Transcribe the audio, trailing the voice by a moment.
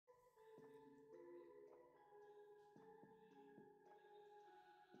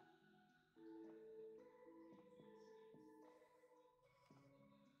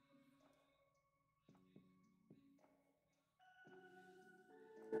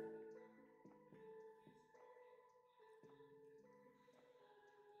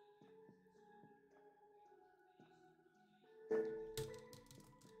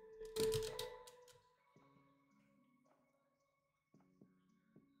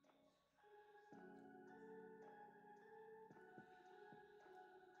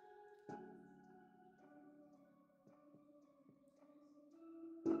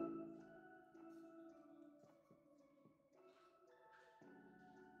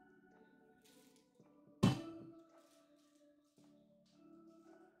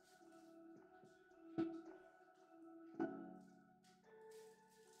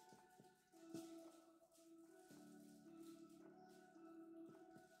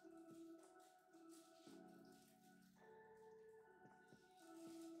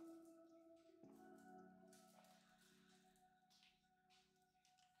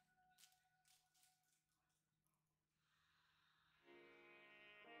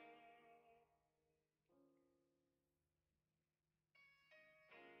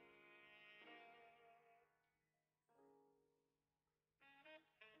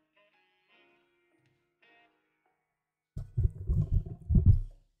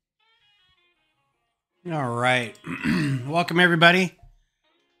All right. Welcome, everybody.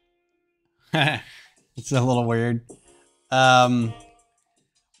 It's a little weird. Um,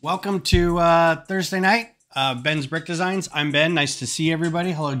 Welcome to Thursday night, Ben's Brick Designs. I'm Ben. Nice to see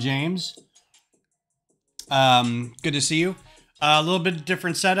everybody. Hello, James. Good to see you. A little bit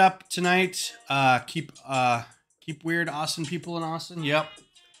different setup tonight. Keep weird Austin people in Austin. Yep.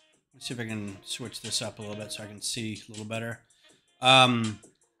 Let's see if I can switch this up a little bit so I can see a little better.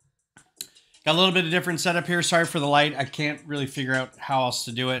 Got a little bit of different setup here. Sorry for the light. I can't really figure out how else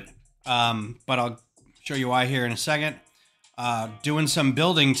to do it. But I'll show you why here in a second. Doing some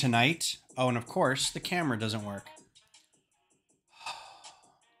building tonight. Oh, and of course, the camera doesn't work.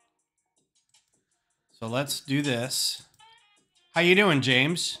 So let's do this. How you doing,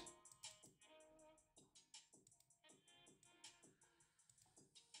 James?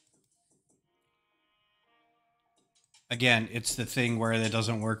 Again, it's the thing where it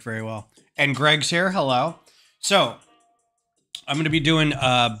doesn't work very well. And Greg's here. Hello. So I'm going to be doing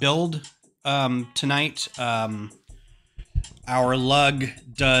a build tonight. Our LUG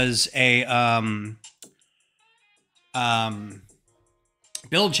does a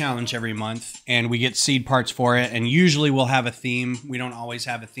build challenge every month, and we get seed parts for it. And usually we'll have a theme. We don't always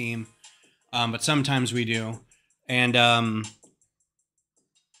have a theme, but sometimes we do. And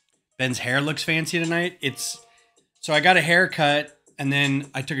Ben's hair looks fancy tonight. So I got a haircut, and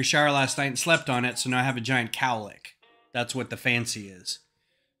then I took a shower last night and slept on it, so now I have a giant cowlick. That's what the fancy is.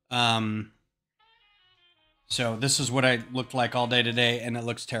 So this is what I looked like all day today, and it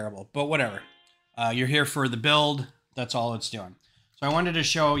looks terrible. But whatever. You're here for the build. That's all it's doing. So I wanted to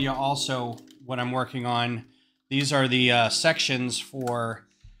show you also what I'm working on. These are the sections for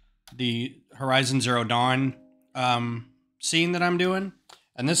the Horizon Zero Dawn scene that I'm doing.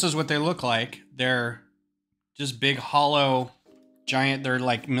 And this is what they look like. They're just big, hollow, giant. They're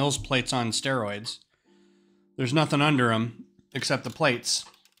like Mills plates on steroids. There's nothing under them except the plates.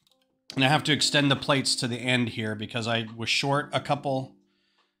 And I have to extend the plates to the end here because I was short a couple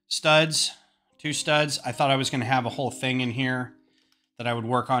studs, 2 studs. I thought I was going to have a whole thing in here that I would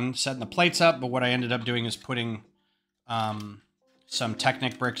work on setting the plates up. But what I ended up doing is putting some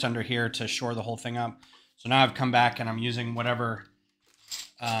Technic bricks under here to shore the whole thing up. So now I've come back and I'm using whatever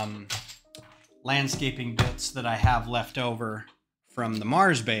landscaping bits that I have left over from the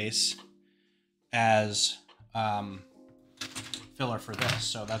Mars base as filler for this.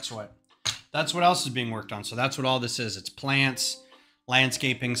 So that's what else is being worked on. So that's what all this is. It's plants,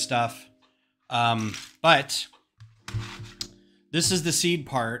 landscaping stuff. But this is the seed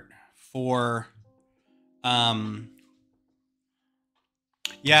part for, yeah,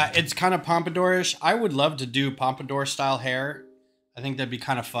 it's kind of pompadourish. I would love to do pompadour style hair. I think that'd be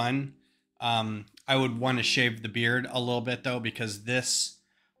kind of fun. I would want to shave the beard a little bit though, because this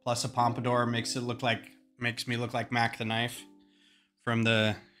plus a pompadour makes me look like Mac the Knife from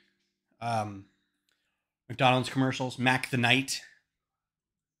the McDonald's commercials. Mac the Night,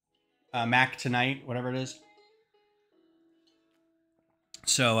 Mac Tonight, whatever it is.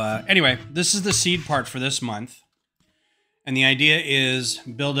 So anyway, this is the seed part for this month, and the idea is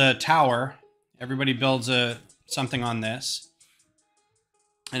build a tower. Everybody builds something on this.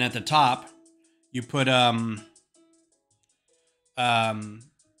 And at the top, you put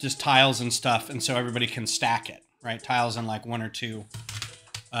just tiles and stuff, and so everybody can stack it, right? Tiles and like 1 or 2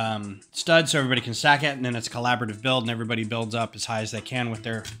 studs, so everybody can stack it, and then it's a collaborative build, and everybody builds up as high as they can with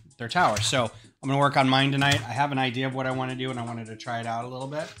their tower. So I'm going to work on mine tonight. I have an idea of what I want to do, and I wanted to try it out a little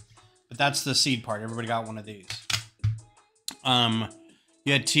bit. But that's the seed part. Everybody got one of these. You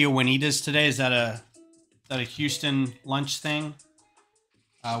had Tia Juanitas today. Is that a Houston lunch thing?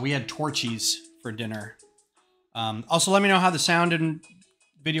 We had Torchies for dinner. Also, let me know how the sound and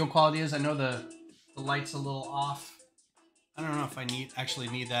video quality is. I know the light's a little off. I don't know if I actually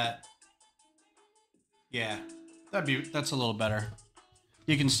need that. Yeah, that's a little better.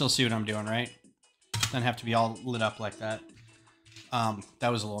 You can still see what I'm doing, right? Doesn't have to be all lit up like that.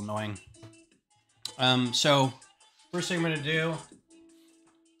 That was a little annoying. So first thing I'm gonna do.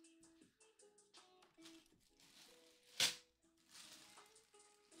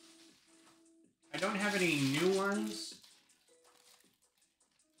 I don't have any new ones.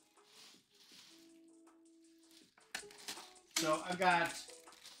 So I've got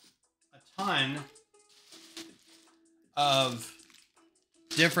a ton of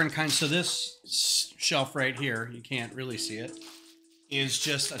different kinds. So this shelf right here, you can't really see it, is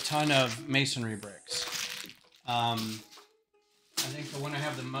just a ton of masonry bricks. I think the one I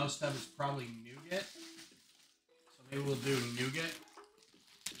have the most of is probably nougat. So maybe we'll do nougat.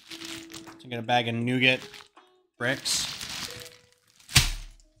 So get a bag of nougat bricks.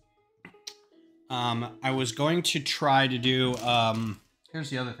 I was going to try to do, here's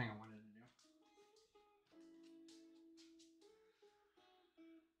the other thing I wanted to do.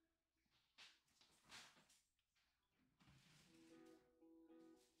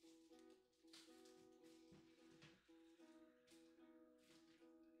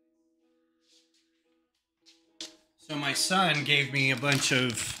 So my son gave me a bunch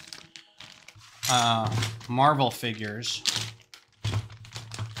of Marvel figures.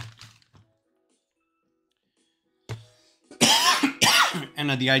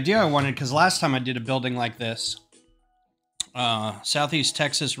 And the idea I wanted, because last time I did a building like this, Southeast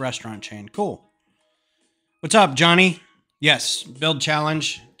Texas restaurant chain. Cool. What's up, Johnny? Yes, build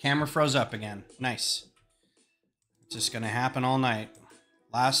challenge. Camera froze up again. Nice. It's just going to happen all night.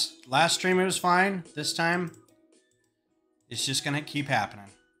 Last stream it was fine. This time, it's just going to keep happening.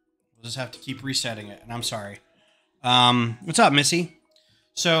 We'll just have to keep resetting it, and I'm sorry. What's up, Missy?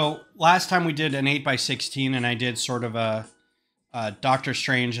 So last time we did an 8x16, and I did sort of a Doctor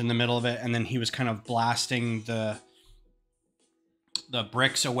Strange in the middle of it, and then he was kind of blasting the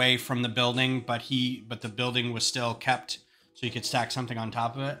bricks away from the building, but the building was still kept, so you could stack something on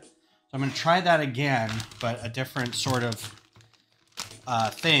top of it. So I'm going to try that again, but a different sort of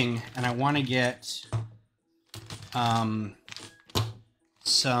thing, and I want to get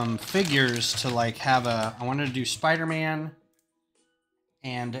some figures to like have a. I wanted to do Spider-Man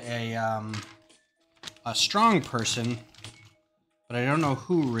and a strong person. But I don't know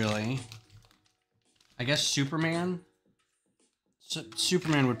who, really. I guess Superman?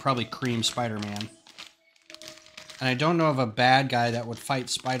 Superman would probably cream Spider-Man. And I don't know of a bad guy that would fight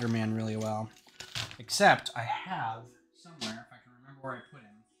Spider-Man really well. Except I have somewhere, if I can remember where I put him.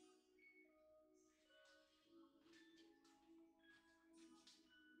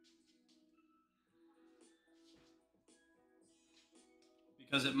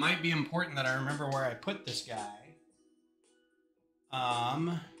 Because it might be important that I remember where I put this guy.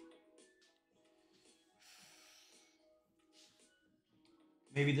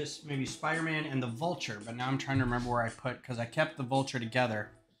 Maybe Spider-Man and the Vulture, but now I'm trying to remember where I put, because I kept the Vulture together.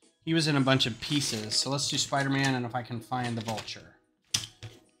 He was in a bunch of pieces, so let's do Spider-Man, and if I can find the Vulture.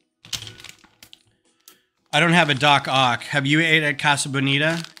 I don't have a Doc Ock. Have you ate at Casa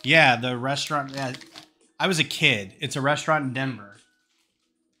Bonita? Yeah, the restaurant. Yeah, I was a kid. It's a restaurant in Denver.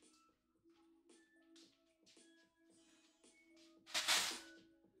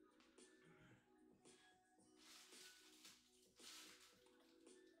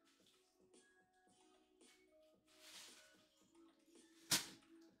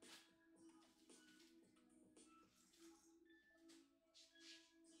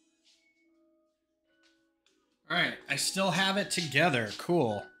 All right, I still have it together.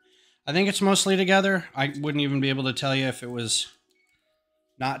 Cool. I think it's mostly together. I wouldn't even be able to tell you if it was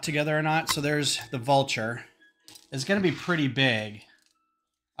not together or not. So there's the Vulture. It's going to be pretty big.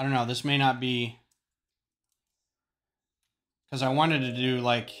 I don't know. This may not be... Because I wanted to do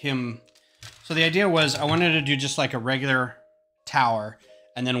like him... So the idea was I wanted to do just like a regular tower.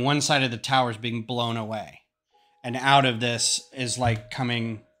 And then one side of the tower is being blown away. And out of this is like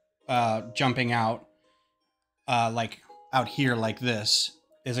coming... jumping out. Like out here like this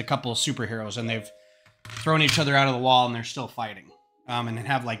is a couple of superheroes, and they've thrown each other out of the wall and they're still fighting. And then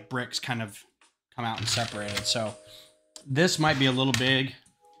have like bricks kind of come out and separated. So this might be a little big.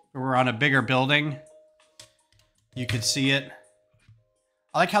 We're on a bigger building. You could see it.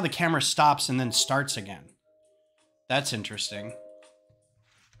 I like how the camera stops and then starts again. That's interesting.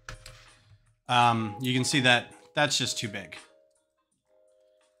 You can see that that's just too big.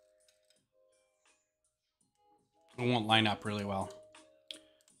 It won't line up really well.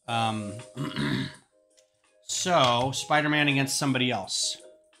 So, Spider-Man against somebody else.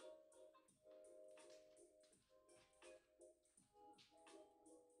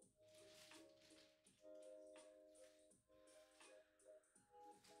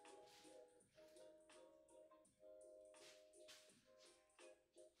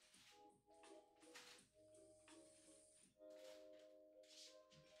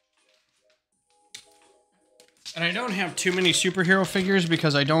 And I don't have too many superhero figures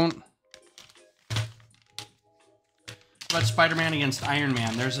because I don't... But Spider-Man against Iron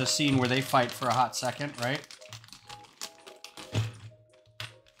Man. There's a scene where they fight for a hot second, right?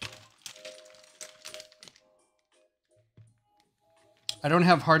 I don't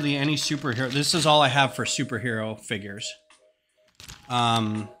have hardly any superhero. This is all I have for superhero figures.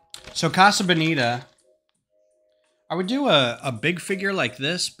 So Casa Bonita. I would do a big figure like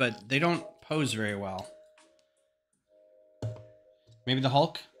this, but they don't pose very well. Maybe the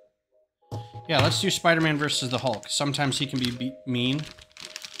Hulk? Yeah, let's do Spider-Man versus the Hulk. Sometimes he can be mean.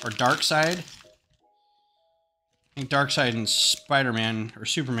 Or Darkseid. I think Darkseid and Spider-Man or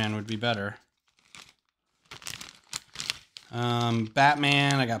Superman would be better.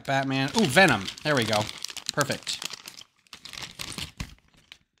 Batman. I got Batman. Ooh, Venom. There we go. Perfect.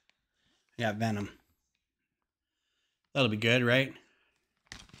 Yeah, Venom. That'll be good, right?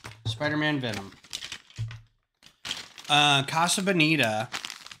 Spider-Man, Venom. Casa Bonita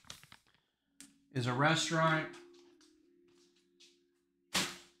is a restaurant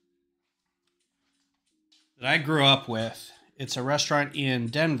that I grew up with. It's a restaurant in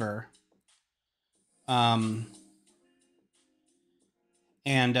Denver.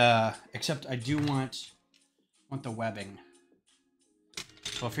 Except I do want the webbing.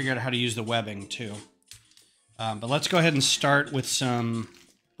 So I'll figure out how to use the webbing too. But let's go ahead and start with some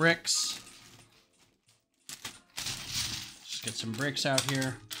bricks. Just get some bricks out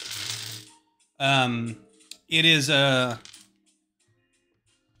here. It is a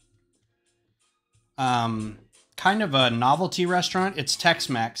kind of a novelty restaurant. It's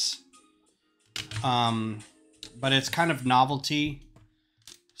Tex-Mex, but it's kind of novelty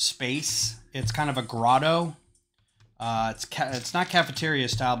space. It's kind of a grotto. It's not cafeteria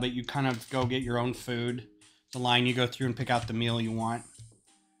style, but you kind of go get your own food. It's a line you go through and pick out the meal you want.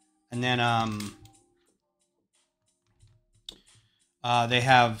 And then they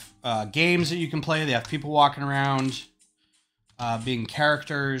have games that you can play. They have people walking around being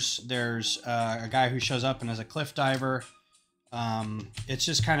characters. There's a guy who shows up and is a cliff diver. It's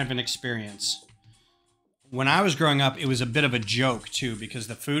just kind of an experience. When I was growing up, it was a bit of a joke too, because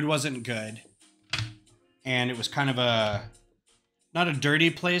the food wasn't good. And it was kind of not a dirty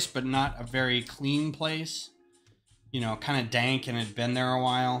place, but not a very clean place. You know, kind of dank and had been there a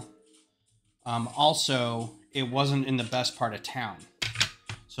while. Also, it wasn't in the best part of town.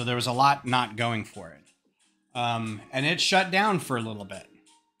 So there was a lot not going for it. And it shut down for a little bit.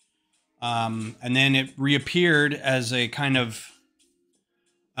 And then it reappeared as a kind of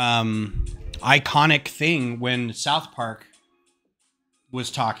iconic thing when South Park was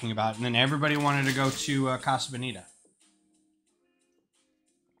talking about, and then everybody wanted to go to Casa Bonita.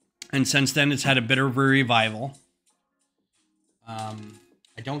 And since then, it's had a bit of a revival.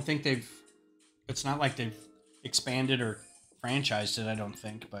 I don't think it's not like they've expanded or franchised it, I don't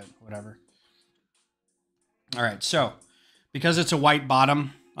think, but whatever. All right, so because it's a white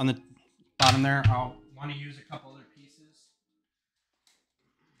bottom on the bottom there, I'll want to use a couple other pieces.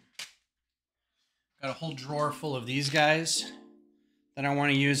 Got a whole drawer full of these guys that I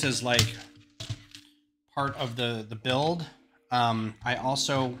want to use as like part of the build. I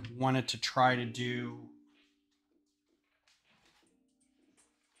also wanted to try to do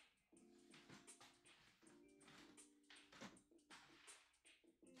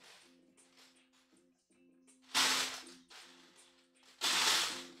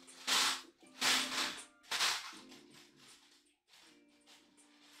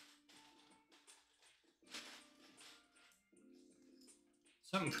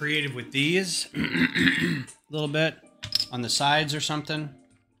something creative with these. A little bit on the sides or something.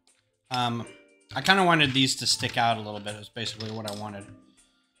 I kind of wanted these to stick out a little bit. Is basically what I wanted.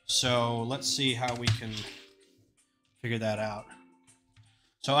 So let's see how we can figure that out.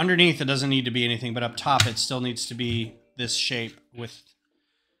 So underneath it doesn't need to be anything, but up top it still needs to be this shape with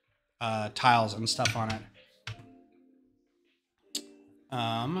tiles and stuff on it.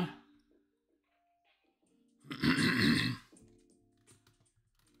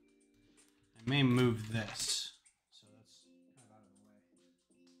 I may move this, so that's kind of out of the way.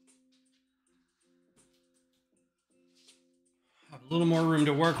 Have a little more room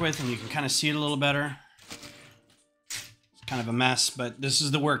to work with, and you can kind of see it a little better. It's kind of a mess, but this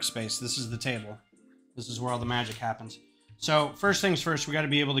is the workspace. This is the table. This is where all the magic happens. So first things first, we got to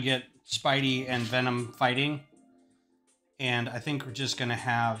be able to get Spidey and Venom fighting. And I think we're just going to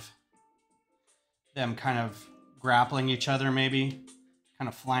have them kind of grappling each other, maybe. Kind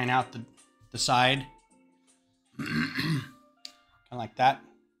of flying out the side. Kind of like that.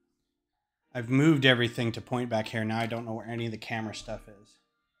 I've moved everything to point back here. Now I don't know where any of the camera stuff is.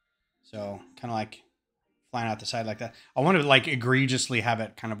 So kind of like flying out the side like that. I want to like egregiously have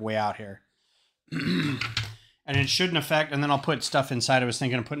it kind of way out here. And it shouldn't affect, and then I'll put stuff inside. I was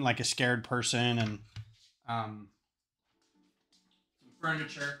thinking of putting like a scared person and some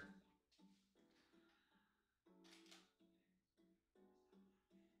furniture.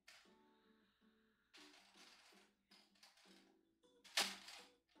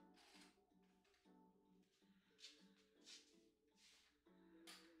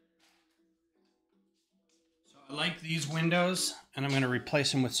 So I like these windows, and I'm going to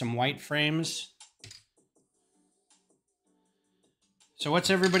replace them with some white frames. So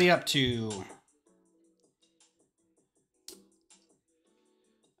what's everybody up to?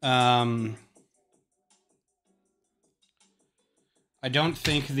 I don't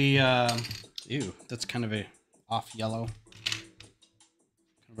think the ew, that's kind of a off yellow,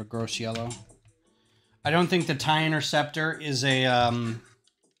 kind of a gross yellow. I don't think the tie interceptor is a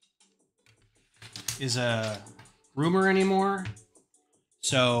rumor anymore.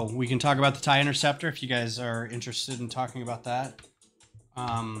 So we can talk about the tie interceptor if you guys are interested in talking about that.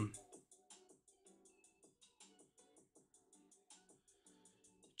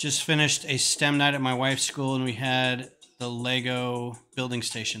 Just finished a STEM night at my wife's school, and we had the Lego building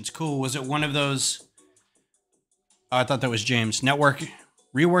stations. Cool. Was it one of those? Oh, I thought that was James. Reworking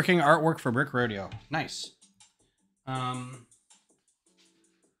artwork for Brick Rodeo. Nice.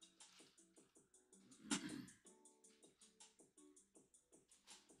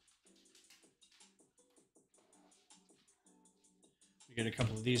 We get a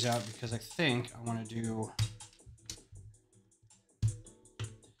couple of these out because I think I want to do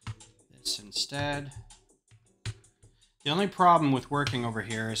this instead. The only problem with working over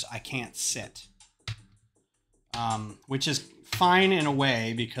here is I can't sit, which is fine in a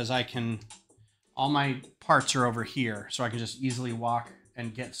way because I can, all my parts are over here, so I can just easily walk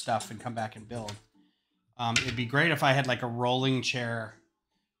and get stuff and come back and build. It'd be great if I had like a rolling chair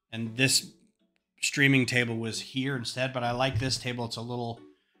and this streaming table was here instead, but I like this table. It's a little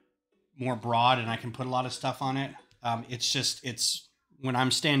more broad and I can put a lot of stuff on it. It's when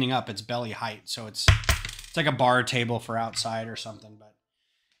I'm standing up, it's belly height. So it's like a bar table for outside or something, but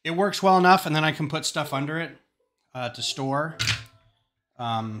it works well enough. And then I can put stuff under it to store.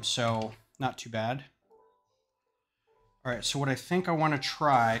 So not too bad. All right. So what I think I want to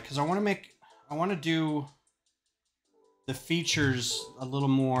try, because I want to do the features a little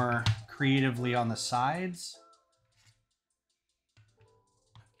more creatively on the sides.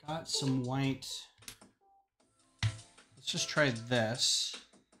 I've got some white. Let's just try this.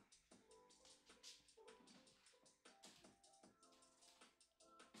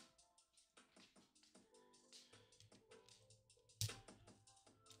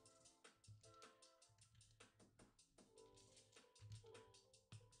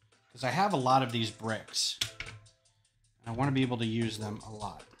 Because I have a lot of these bricks. I want to be able to use them a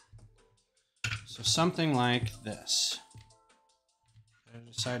lot. So something like this. Did I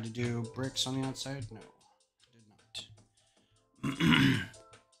decide to do bricks on the outside? No, I did not.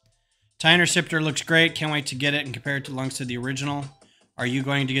 Tie interceptor looks great. Can't wait to get it and compare it alongside the original. Are you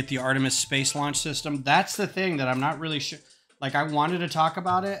going to get the Artemis space launch system? That's the thing that I'm not really sure. Like, I wanted to talk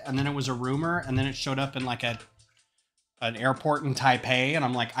about it, and then it was a rumor, and then it showed up in like an airport in Taipei, and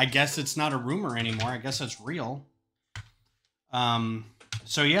I'm like, I guess it's not a rumor anymore. I guess it's real.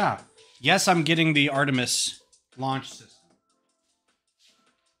 So yeah, yes, I'm getting the Artemis launch system.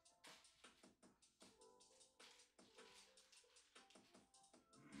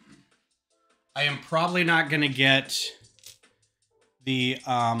 I am probably not going to get the,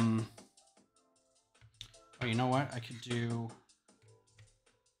 oh, you know what? I could do,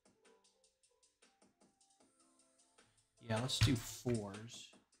 yeah, let's do 4s.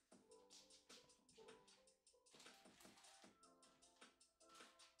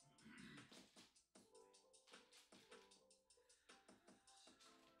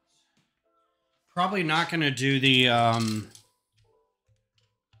 Probably not going to do the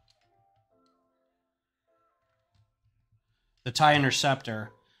tie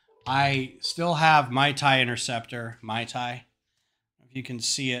interceptor. I still have my tie interceptor, my tie. If you can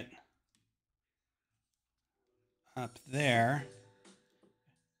see it up there.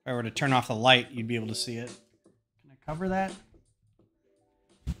 If I were to turn off the light, you'd be able to see it. Can I cover that?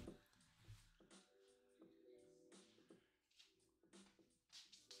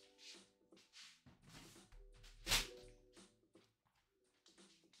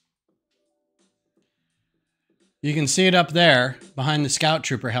 You can see it up there behind the Scout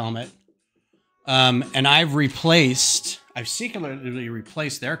Trooper helmet. And I've secretly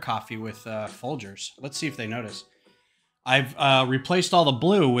replaced their coffee with Folgers. Let's see if they notice. I've replaced all the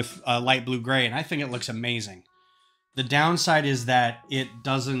blue with light blue gray, and I think it looks amazing. The downside is that it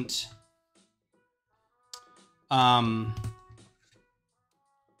doesn't...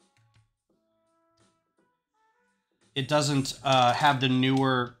 it doesn't have the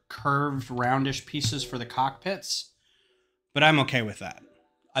newer curved roundish pieces for the cockpits, but I'm okay with that.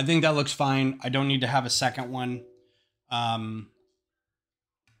 I think that looks fine. I don't need to have a second one.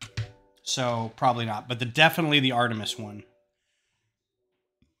 So probably not, but definitely the Artemis one.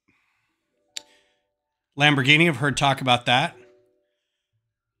 Lamborghini, I've heard talk about that.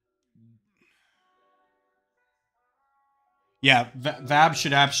 Yeah, Vab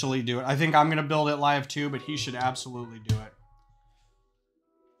should absolutely do it. I think I'm going to build it live too, but he should absolutely do it.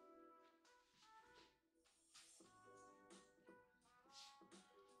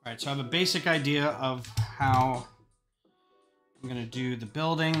 All right, so I have a basic idea of how I'm going to do the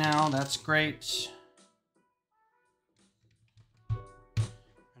building now. That's great. And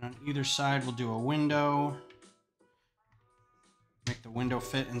on either side, we'll do a window. Make the window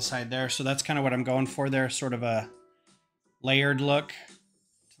fit inside there. So that's kind of what I'm going for there, sort of a layered look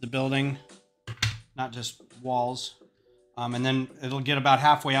to the building, not just walls. And then it'll get about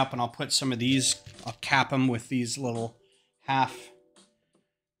halfway up, and I'll put some of these, I'll cap them with these little half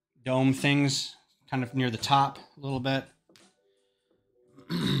dome things kind of near the top a little bit.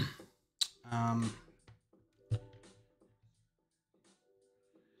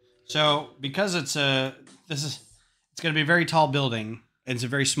 So because it's going to be a very tall building. It's a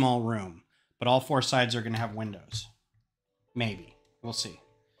very small room, but all four sides are going to have windows. Maybe. We'll see.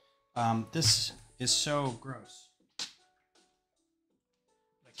 This is so gross.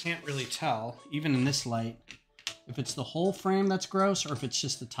 I can't really tell, even in this light, if it's the whole frame that's gross or if it's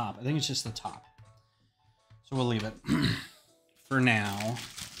just the top. I think it's just the top. So we'll leave it for now.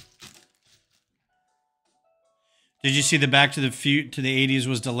 Did you see the Back to the 80s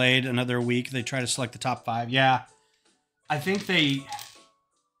was delayed another week? They tried to select the top 5. Yeah. I think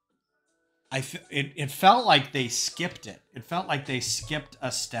it felt like they skipped it. It felt like they skipped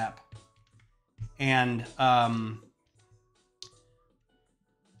a step. And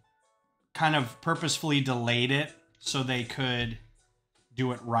kind of purposefully delayed it so they could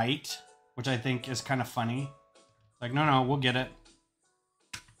do it right, which I think is kind of funny. Like, no, we'll get it.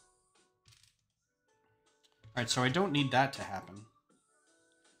 All right, so I don't need that to happen.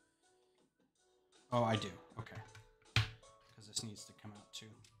 Oh, I do. Okay. Because this needs to come out too.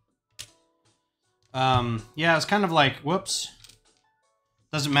 Yeah, it's kind of like, whoops.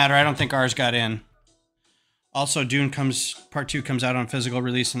 Doesn't matter. I don't think ours got in. Also, Dune Part 2 comes out on physical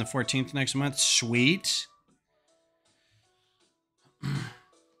release on the 14th next month. Sweet.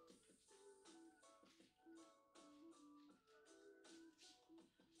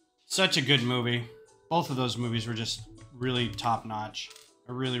 Such a good movie. Both of those movies were just really top notch.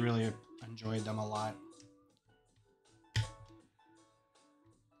 I really, really enjoyed them a lot.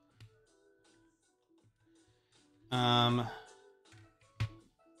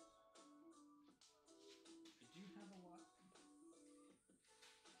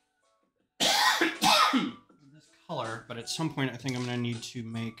 This color, but at some point I think I'm going to need to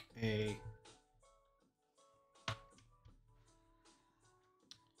make a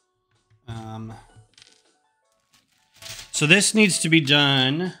so this needs to be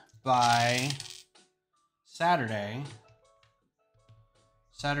done by Saturday.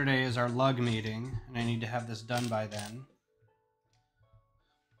 Saturday is our LUG meeting, and I need to have this done by then.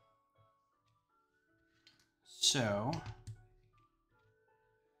 So,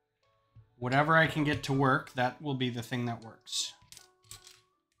 whatever I can get to work, that will be the thing that works.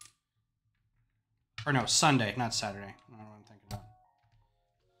 Or no, Sunday, not Saturday. I don't know what I'm thinking about.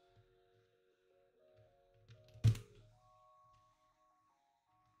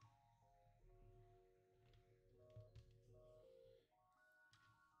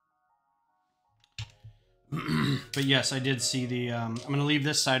 But yes, I did see the, I'm going to leave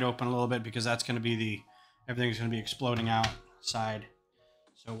this side open a little bit because that's going to be everything's going to be exploding outside.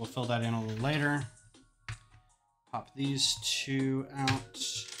 So we'll fill that in a little later. Pop these two out.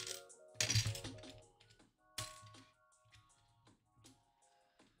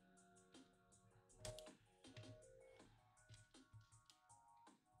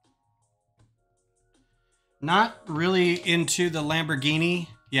 Not really into the Lamborghini.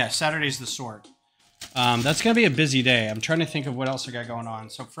 Yeah, Saturday's the sword. That's going to be a busy day. I'm trying to think of what else I got going on.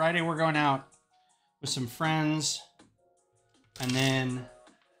 So Friday we're going out with some friends. And then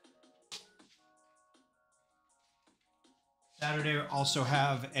Saturday we also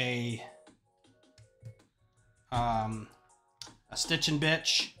have a Stitch and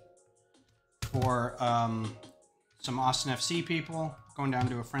Bitch for some Austin FC people. Going down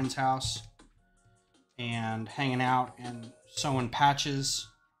to a friend's house and hanging out and sewing patches.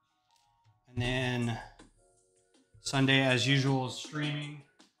 And then Sunday, as usual, is streaming.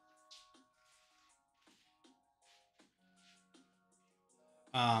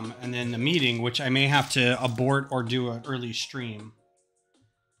 And then the meeting, which I may have to abort or do an early stream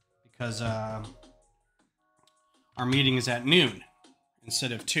because our meeting is at noon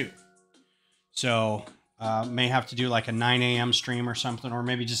instead of 2. So may have to do like a 9 a.m. stream or something, or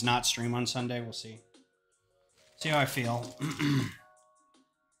maybe just not stream on Sunday. We'll see. See how I feel.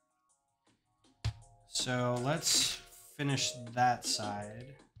 So let's finish that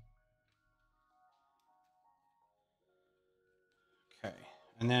side. Okay,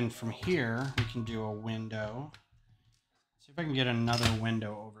 and then from here we can do a window. Let's see See if I can get another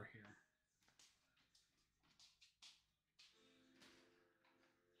window over here.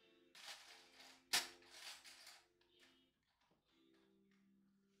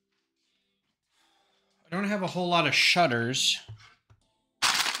 I don't have a whole lot of shutters.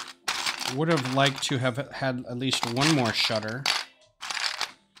 Would have liked to have had at least one more shutter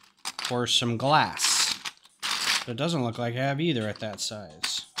or some glass. But it doesn't look like I have either at that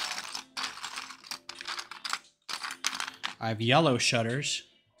size. I have yellow shutters.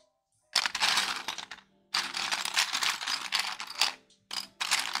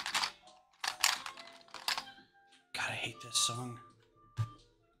 God, I hate this song.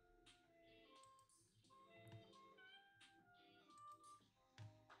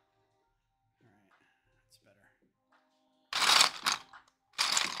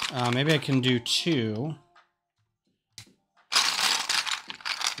 Maybe I can do 2.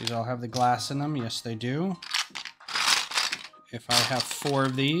 These all have the glass in them. Yes, they do. If I have 4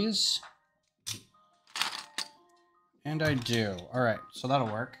 of these. And I do. All right, so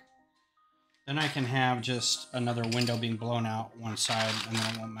that'll work. Then I can have just another window being blown out one side, and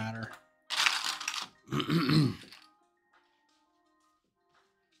then it won't matter.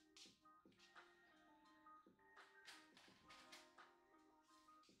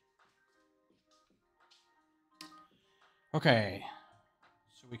 Okay,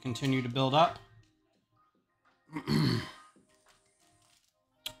 so we continue to build up.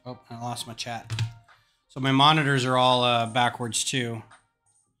 Oh, I lost my chat. So my monitors are all backwards too.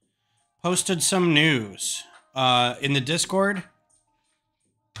 Posted some news in the Discord.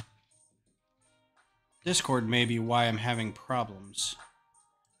 Discord may be why I'm having problems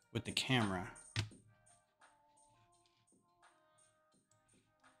with the camera.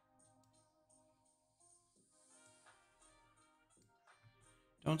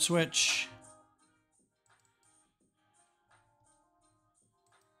 Don't switch.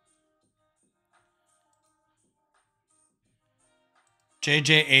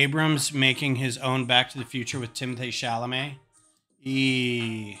 J.J. Abrams making his own Back to the Future with Timothée Chalamet.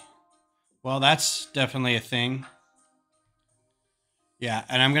 Well, that's definitely a thing. Yeah,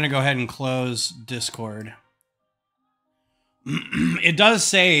 and I'm going to go ahead and close Discord. It does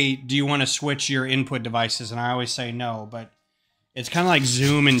say, do you want to switch your input devices? And I always say no, but it's kind of like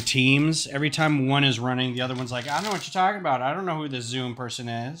Zoom and Teams. Every time one is running, the other one's like, I don't know what you're talking about. I don't know who this Zoom person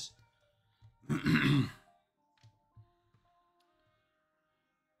is. And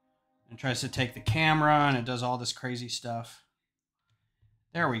tries to take the camera, and it does all this crazy stuff.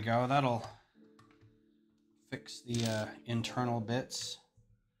 There we go. That'll fix the internal bits.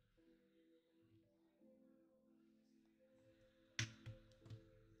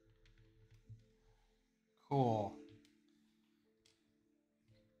 Cool.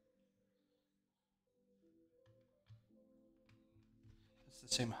 It's the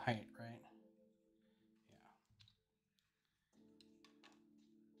same height, right?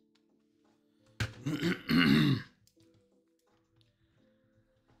 Yeah.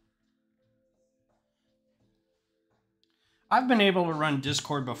 I've been able to run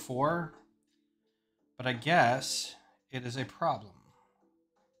Discord before, but I guess it is a problem.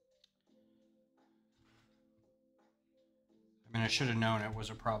 I mean, I should have known it was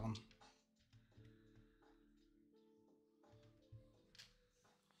a problem.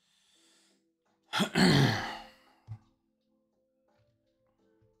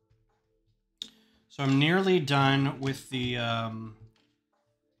 So I'm nearly done with the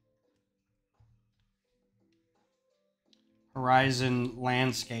Horizon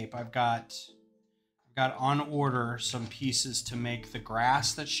landscape. I've got on order some pieces to make the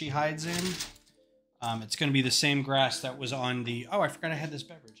grass that she hides in. It's going to be the same grass that was on the... Oh, I forgot I had this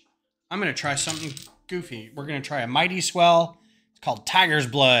beverage. I'm going to try something goofy. We're going to try a Mighty Swell. It's called Tiger's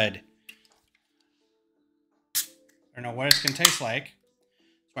Blood. I don't know what it's going to taste like.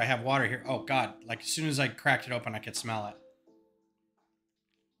 So I have water here. Oh, God. Like, as soon as I cracked it open, I could smell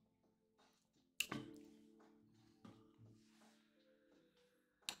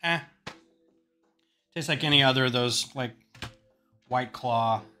it. Tastes like any other of those, like, White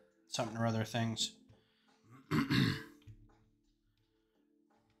Claw, something or other things.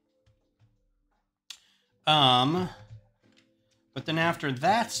 But then after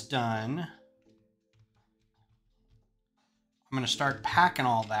that's done, I'm going to start packing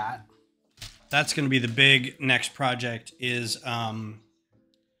all that. That's going to be the big next project, is figuring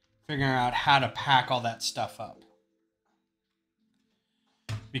out how to pack all that stuff up.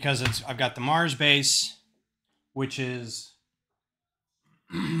 Because I've got the Mars base, which is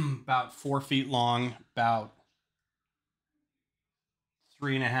about 4 feet long, about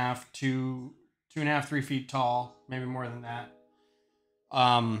 3.5 to 2.5, 3 feet tall, maybe more than that.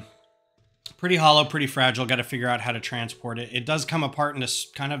 Pretty hollow, pretty fragile. Got to figure out how to transport it. It does come apart into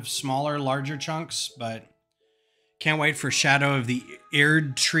kind of smaller, larger chunks, but can't wait for Shadow of the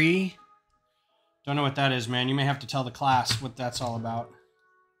Eared Tree. Don't know what that is, man. You may have to tell the class what that's all about.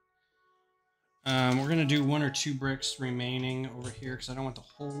 We're going to do 1 or 2 bricks remaining over here because I don't want the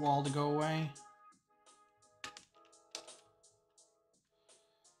whole wall to go away.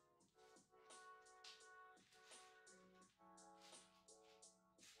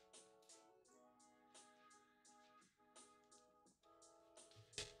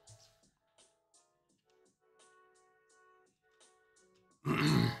 So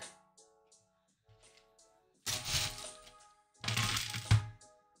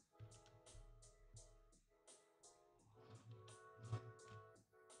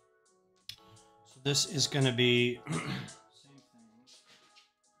this is going to be same thing.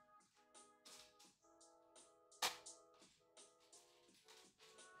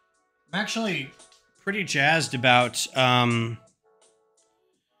 I'm actually pretty jazzed about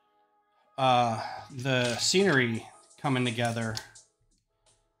the scenery coming together.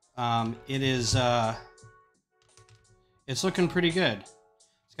 It's looking pretty good.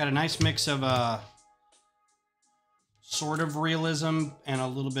 It's got a nice mix of sort of realism and a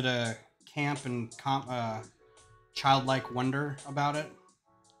little bit of camp and childlike wonder about it.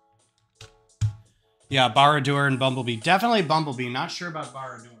 Yeah, Barad-dûr and Bumblebee. Definitely Bumblebee. Not sure about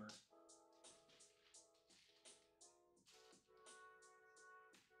Barad-dûr.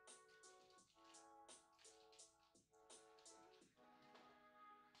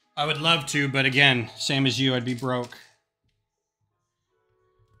 I would love to, but again, same as you, I'd be broke.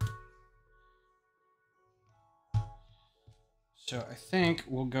 So I think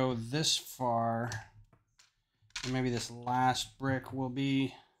we'll go this far. And maybe this last brick will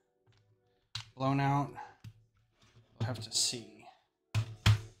be blown out. We'll have to see.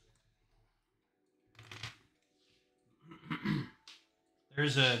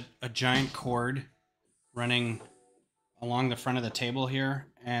 There's a giant cord running along the front of the table here,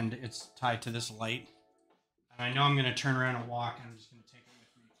 and it's tied to this light. And I know I'm going to turn around and walk, and I'm just going to take it with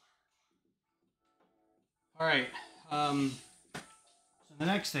me. All right. So the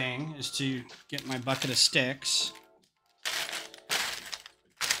next thing is to get my bucket of sticks.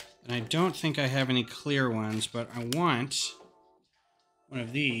 And I don't think I have any clear ones, but I want one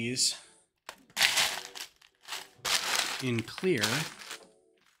of these in clear.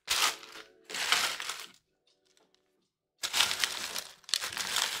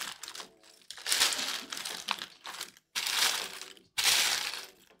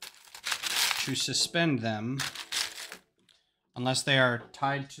 To suspend them unless they are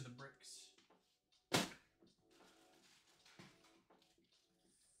tied to the bricks. I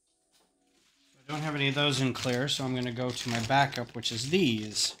don't have any of those in clear, so I'm going to go to my backup, which is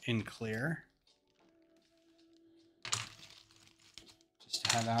these in clear. Just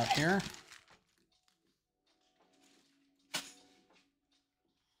to have out here.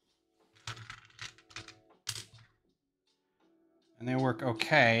 And they work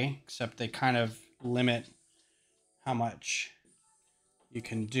okay, except they kind of limit how much you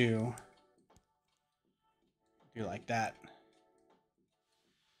can do. Do like that.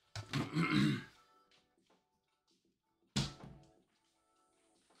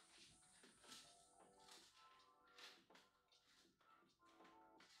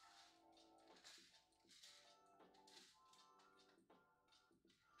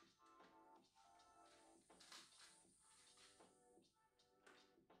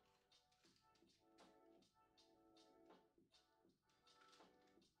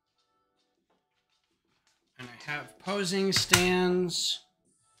 And I have posing stands.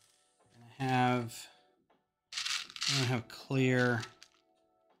 And I don't have clear.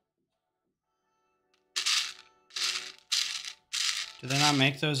 Do they not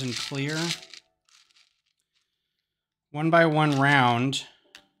make those in clear? 1x1 round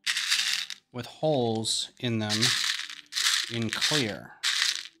with holes in them in clear.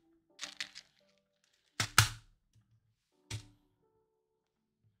 Doesn't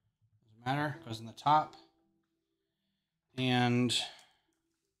matter, goes in the top. And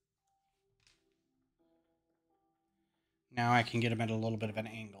now I can get them at a little bit of an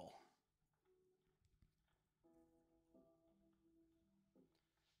angle.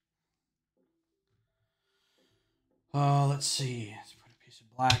 Let's see. Let's put a piece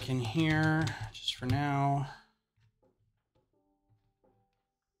of black in here just for now.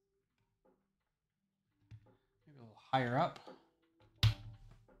 Maybe a little higher up.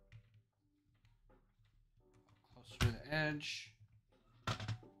 Closer to the edge.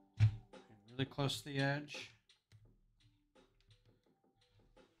 really close to the edge.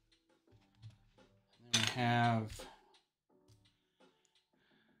 And then we have,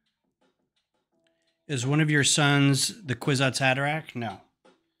 is one of your sons the Kwisatz Haderach? No.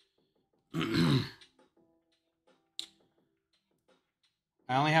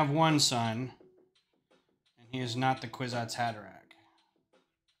 I only have one son, and he is not the Kwisatz Haderach.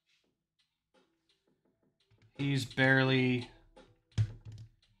 He's barely...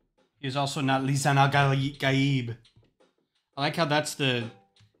 He's also not Lisan al-Gaib. I like how that's the...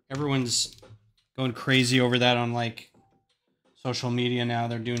 Everyone's going crazy over that on, like, social media now.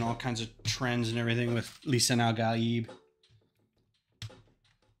 They're doing all kinds of trends and everything with Lisan al-Gaib.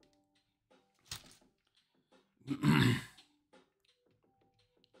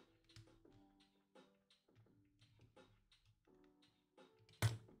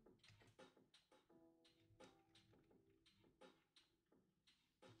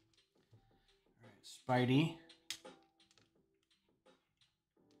 Spidey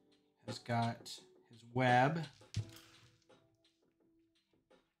has got his web.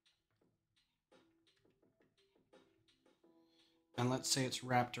 And let's say it's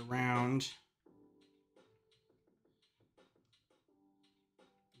wrapped around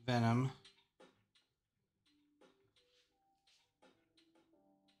Venom.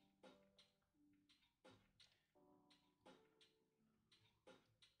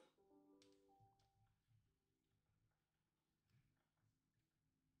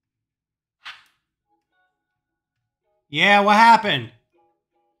 Yeah, what happened?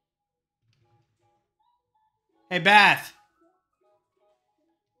 Hey, Bath.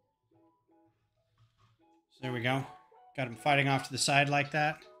 So there we go. Got him fighting off to the side like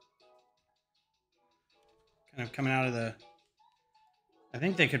that. Kind of coming out of the... I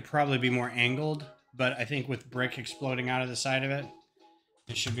think they could probably be more angled, but I think with brick exploding out of the side of it,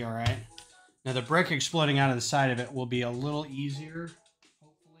 it should be all right. Now, the brick exploding out of the side of it will be a little easier,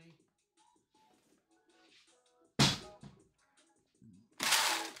 hopefully.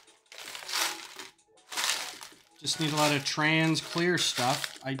 Just need a lot of trans clear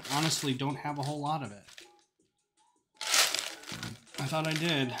stuff. I honestly don't have a whole lot of it. I thought I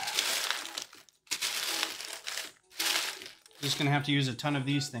did. Just gonna have to use a ton of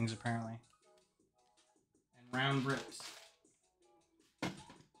these things apparently. And round bricks.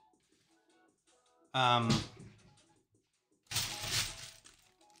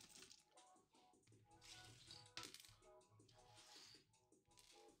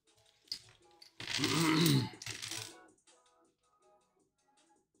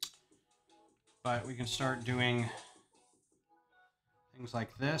 But we can start doing things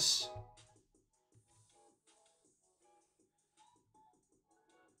like this.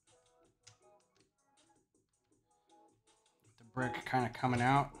 The brick kind of coming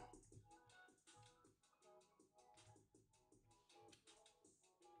out.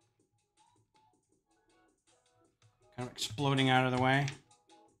 Kind of exploding out of the way.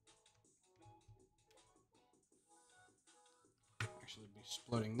 Actually, it'd be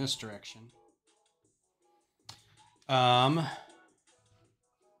exploding this direction. Right?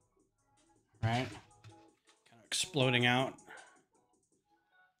 Kind of exploding out.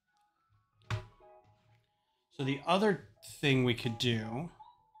 So the other thing we could do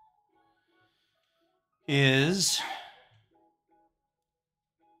is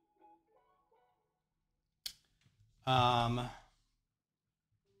nope,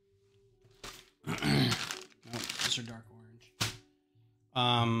 these are dark orange.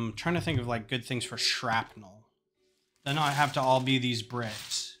 Trying to think of like good things for shrapnel. Then I have to all be these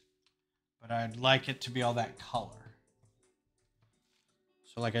bricks, but I'd like it to be all that color.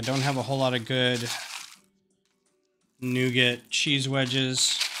 So like I don't have a whole lot of good nougat cheese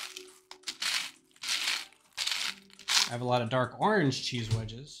wedges. I have a lot of dark orange cheese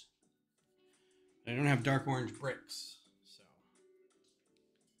wedges. I don't have dark orange bricks.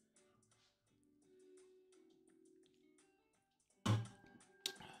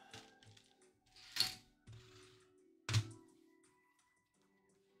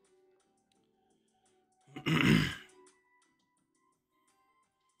 So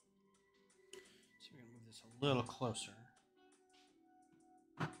we're going to move this a little closer.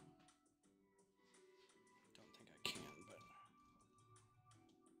 Don't think I can, but...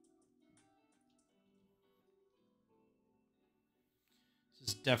 This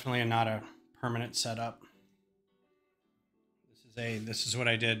is definitely not a permanent setup. This is what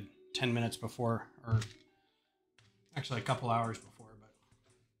I did 10 minutes before, or actually a couple hours before, but...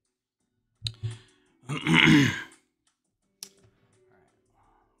 All right,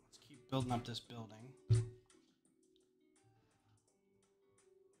 let's keep building up this building.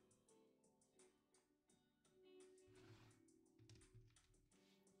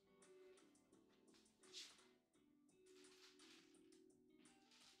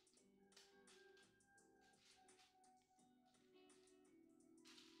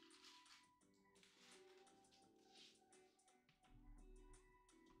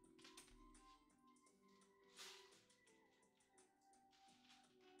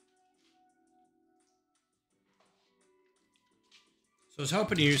 So I was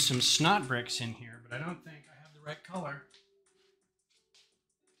hoping to use some snot bricks in here, but I don't think I have the right color.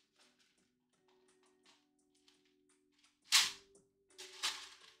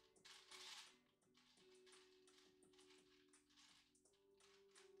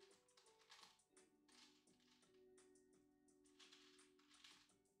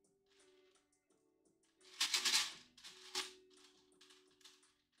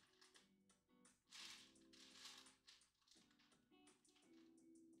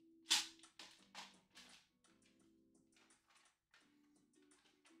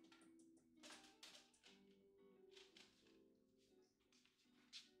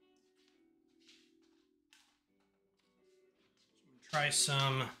 Try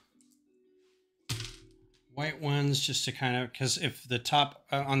some white ones just to kind of, because if the top,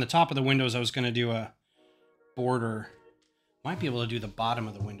 on the top of the windows, I was going to do a border. Might be able to do the bottom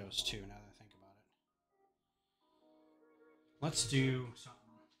of the windows too, now that I think about it. Let's do something.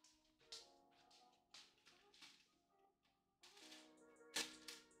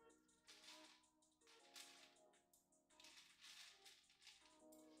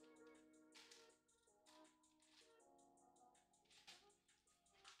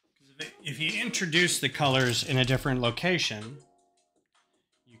 If you introduce the colors in a different location,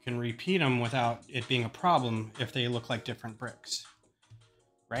 you can repeat them without it being a problem if they look like different bricks,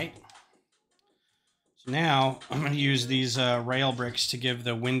 right? So now I'm going to use these rail bricks to give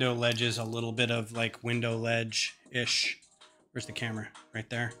the window ledges a little bit of like window ledge-ish. Where's the camera? Right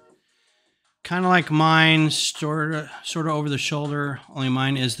there. Kind of like mine, sort of over the shoulder, only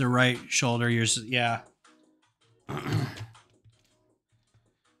mine is the right shoulder. Yours, yeah.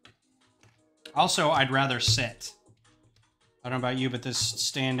 Also, I'd rather sit. I don't know about you, but this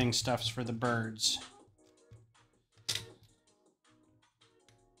standing stuff's for the birds.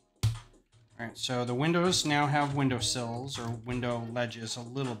 All right, so the windows now have windowsills or window ledges a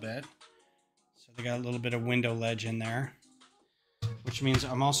little bit. So they got a little bit of window ledge in there, which means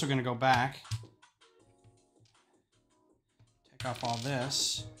I'm also going to go back, take off all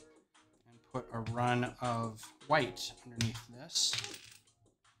this, and put a run of white underneath this.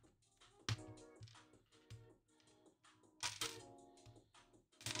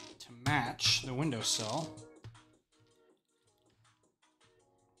 Match the windowsill.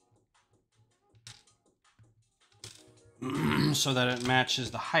 So that it matches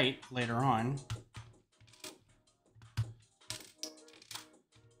the height later on.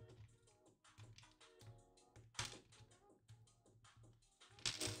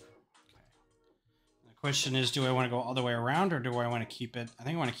 The question is, do I want to go all the way around or do I want to keep it? I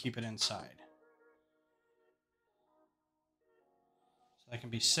think I want to keep it inside. That can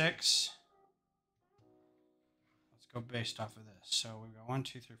be 6. Let's go based off of this. So we've got 1,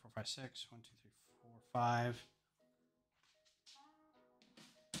 2, 3, 4, 5, 6. 1, 2, 3, 4, 5.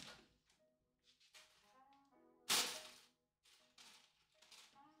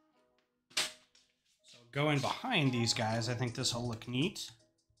 So going behind these guys, I think this will look neat.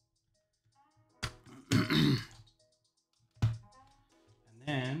 And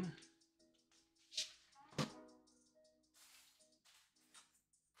then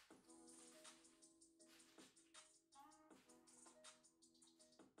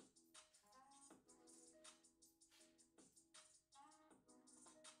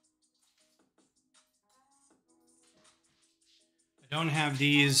I don't have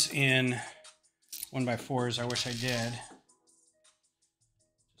these in 1x4s. I wish I did.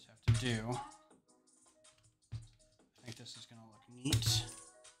 Just have to do. I think this is going to look neat.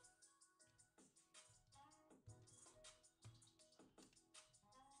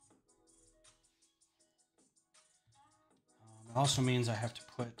 It also means I have to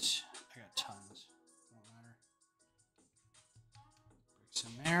put, I got tons, won't matter. Bricks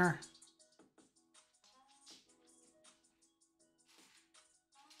in there.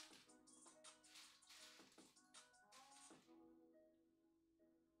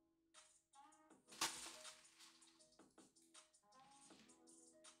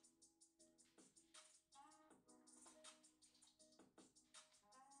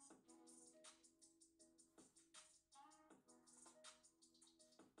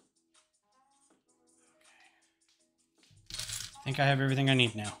 I think I have everything I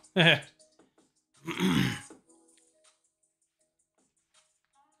need now. So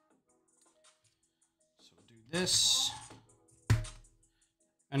we'll do this.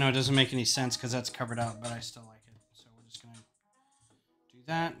 I know it doesn't make any sense because that's covered up, but I still like it. So we're just going to do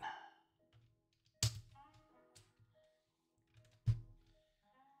that.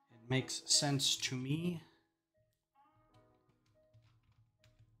 It makes sense to me.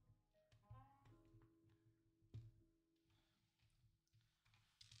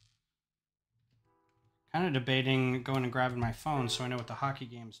 Kind of debating going and grabbing my phone so I know what the hockey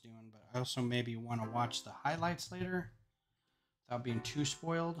game's doing, but I also maybe want to watch the highlights later without being too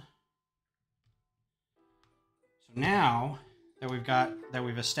spoiled. So now that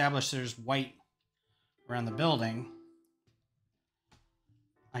we've established there's white around the building,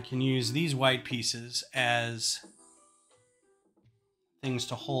 I can use these white pieces as things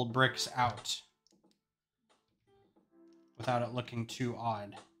to hold bricks out without it looking too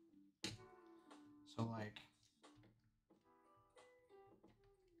odd. So like,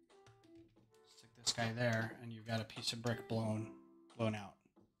 stick this guy there and you've got a piece of brick blown out,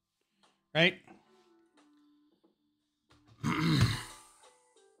 right? Finish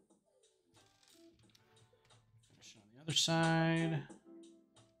on the other side.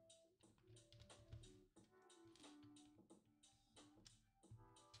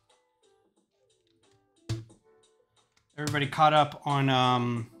 Everybody caught up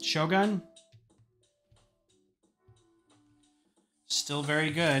on Shogun? Still very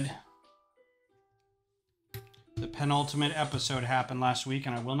good. The penultimate episode happened last week,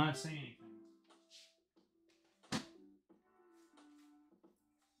 and I will not say anything.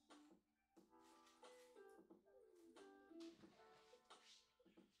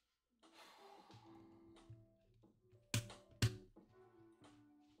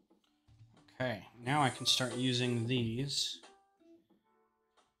 Okay, now I can start using these.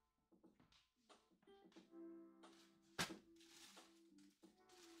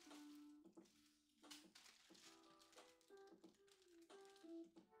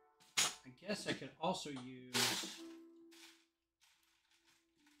 I guess I could also use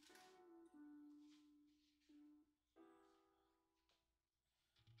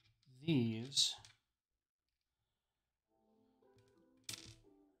these.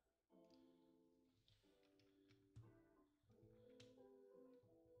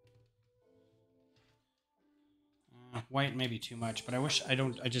 White may be too much, but I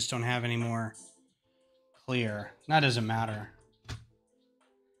just don't have any more clear. That doesn't matter.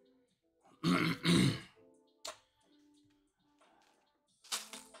 I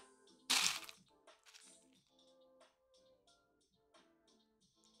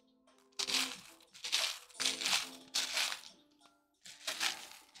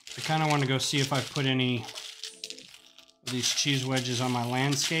kind of want to go see if I put any of these cheese wedges on my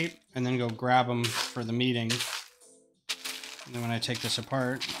landscape and then go grab them for the meeting. And then when I take this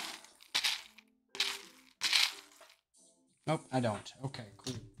apart... Nope, I don't. Okay,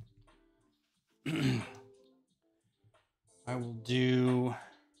 cool. I will do...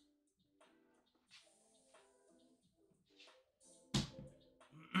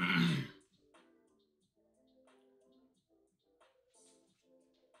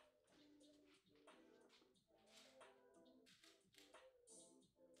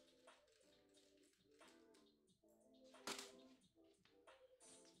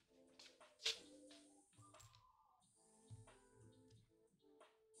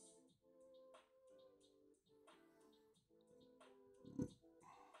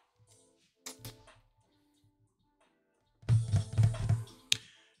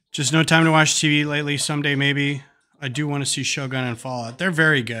 Just no time to watch TV lately. Someday maybe. I do want to see Shogun and Fallout. They're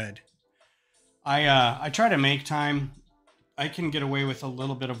very good. I try to make time. I can get away with a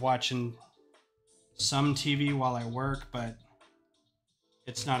little bit of watching some TV while I work, but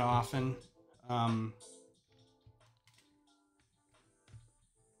it's not often.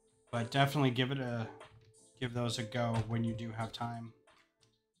 But definitely give those a go when you do have time.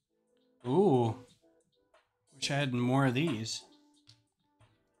 Ooh. Wish I had more of these.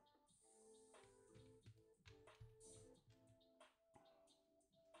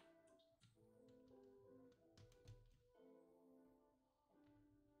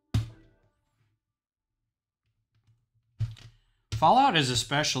 Fallout is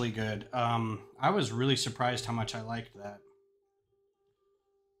especially good. I was really surprised how much I liked that.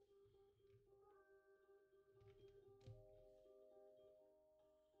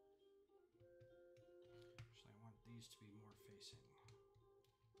 Actually, I want these to be more facing.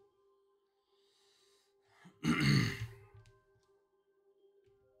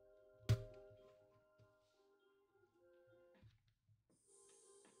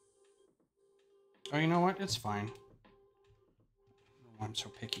 Oh, you know what? It's fine. I'm so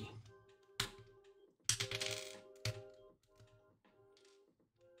picky. I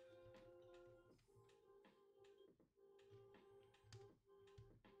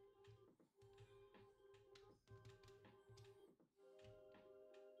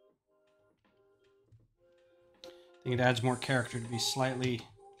think it adds more character to be slightly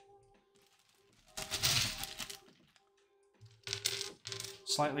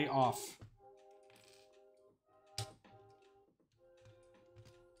off.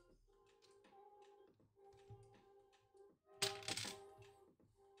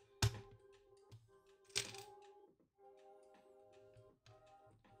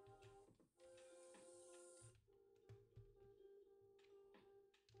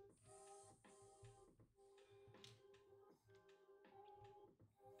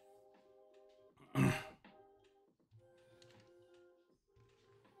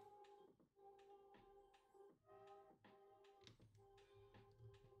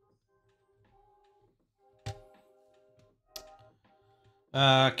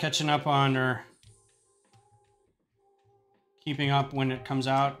 Catching up on or keeping up when it comes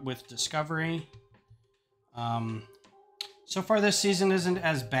out with Discovery. So far this season isn't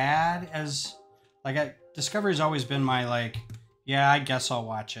as bad as Discovery's always been my like, yeah, I guess I'll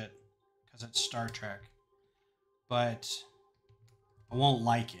watch it because it's Star Trek, but I won't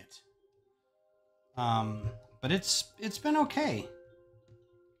like it. But it's been okay.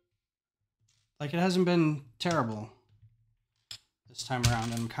 Like, it hasn't been terrible this time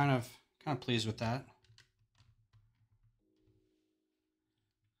around. I'm kind of pleased with that.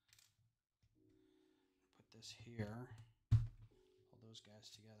 Put this here. Pull those guys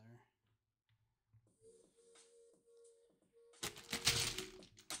together.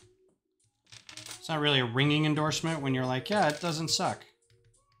 It's not really a ringing endorsement when you're like, yeah, it doesn't suck.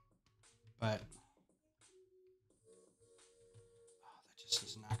 But that just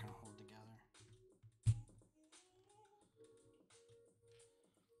is not going to hold together.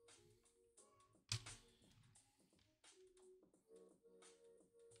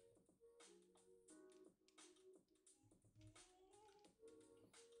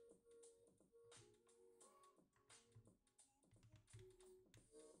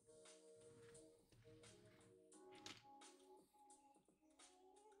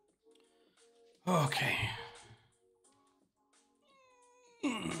 Okay.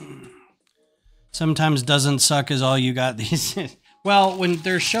 Sometimes doesn't suck is all you got these days. Well, when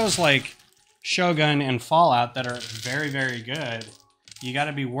there's shows like Shogun and Fallout that are very, very good, you got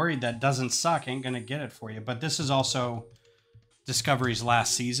to be worried that doesn't suck ain't going to get it for you. But this is also Discovery's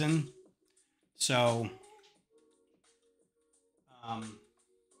last season. So,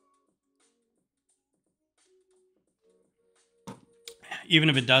 even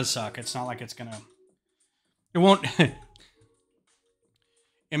if it does suck, it's not like it's going to... It won't...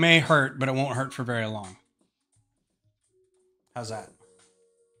 It may hurt, but it won't hurt for very long. How's that?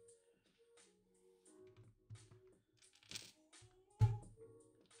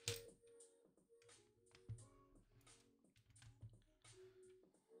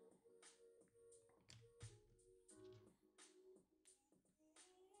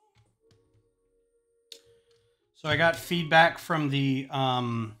 So I got feedback from the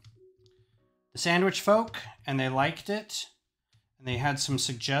sandwich folk, and they liked it. And they had some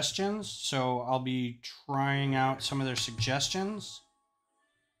suggestions, so I'll be trying out some of their suggestions.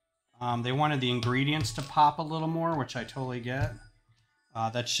 They wanted the ingredients to pop a little more, which I totally get.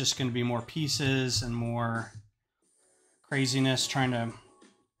 That's just going to be more pieces and more craziness trying to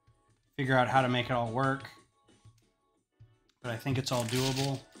figure out how to make it all work. But I think it's all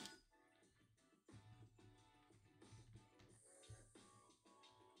doable.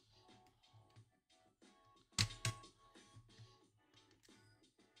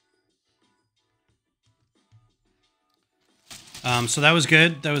 So that was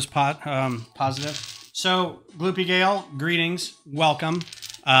good. That was positive. So, Gloopy Gale, greetings. Welcome.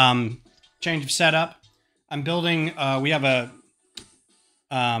 Change of setup. I'm building... we have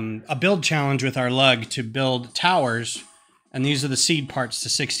a build challenge with our LUG to build towers. And these are the seed parts to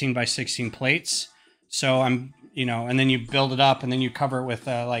 16 by 16 plates. So I'm, and then you build it up and then you cover it with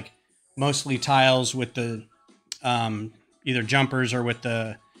like mostly tiles with the either jumpers or with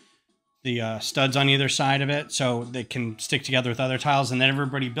the studs on either side of it, so they can stick together with other tiles, and then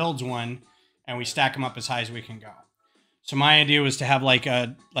everybody builds one, and we stack them up as high as we can go. So my idea was to have like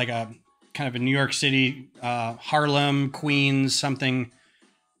a kind of a New York City, Harlem, Queens, something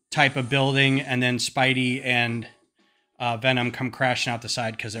type of building, and then Spidey and Venom come crashing out the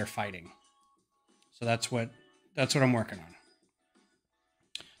side because they're fighting. So that's what I'm working on.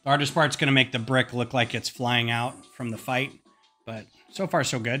 The hardest part's going to make the brick look like it's flying out from the fight, but so far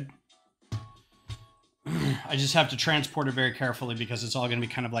so good. I just have to transport it very carefully because it's all going to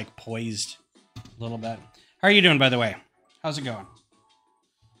be kind of like poised a little bit. How are you doing, by the way? How's it going?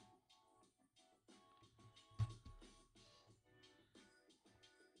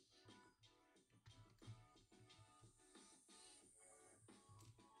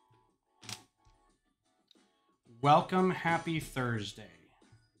 Welcome, happy Thursday.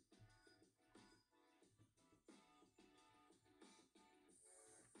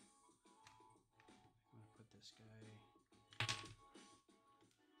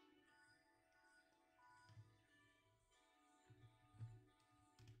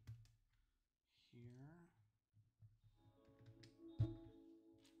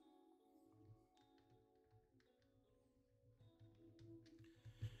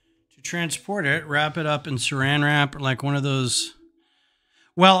 to transport it, wrap it up in saran wrap, or like one of those.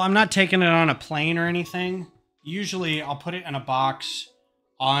 Well, I'm not taking it on a plane or anything. Usually I'll put it in a box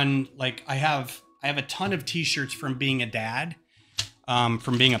on, like, I have a ton of t-shirts from being a dad,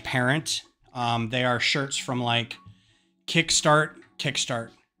 from being a parent. They are shirts from like Kickstart.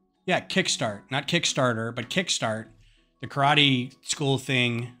 Yeah, Kickstart, not Kickstarter, but Kickstart, the karate school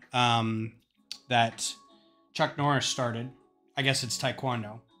thing that Chuck Norris started. I guess it's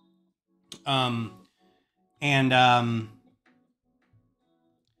Taekwondo. So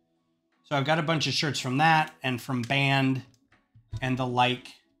I've got a bunch of shirts from that and from Band and the like.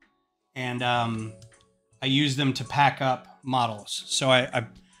 And I use them to pack up models. So I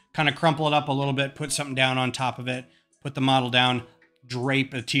kind of crumple it up a little bit, put something down on top of it, put the model down,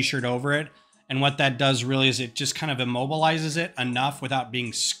 drape a t-shirt over it. And what that does really is it just kind of immobilizes it enough without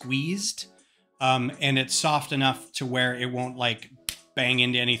being squeezed. And it's soft enough to where it won't like bang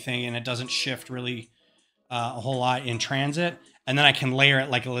into anything, and it doesn't shift really a whole lot in transit. And then I can layer it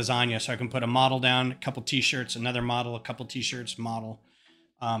like a lasagna. So I can put a model down, a couple t-shirts, another model, a couple t-shirts, model.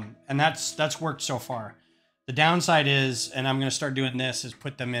 And that's worked so far. The downside is, and I'm going to start doing this, is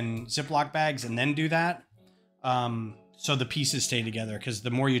put them in Ziploc bags and then do that. So the pieces stay together, because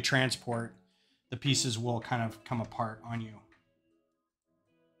the more you transport, the pieces will kind of come apart on you.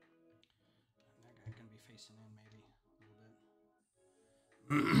 That guy can be facing in maybe a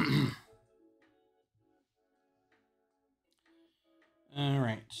little bit. All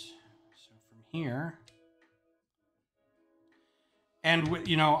right. So from here, and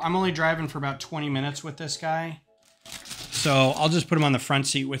you know, I'm only driving for about 20 minutes with this guy. So I'll just put him on the front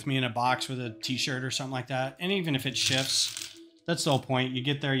seat with me in a box with a t-shirt or something like that. And even if it shifts, that's the whole point. You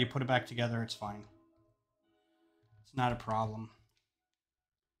get there, you put it back together, it's fine. It's not a problem.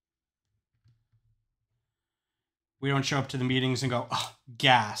 We don't show up to the meetings and go, oh,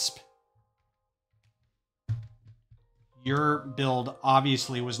 gasp. Your build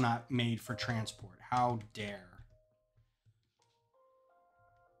obviously was not made for transport. How dare.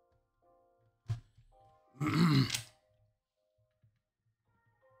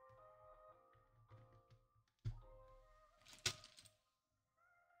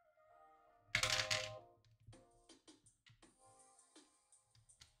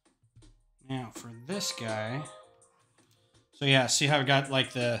 Now for this guy, so yeah, see how I got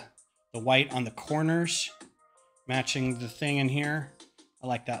like the white on the corners matching the thing in here? I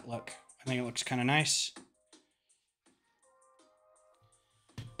like that look. I think it looks kind of nice.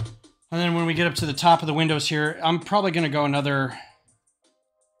 And then when we get up to the top of the windows here, I'm probably going to go another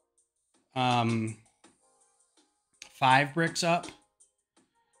 5 bricks up.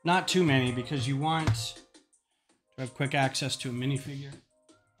 Not too many, because you want to have quick access to a minifigure.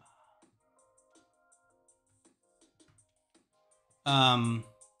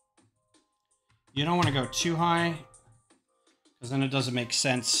 You don't want to go too high, because then it doesn't make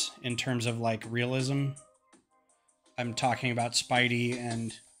sense in terms of like realism. I'm talking about Spidey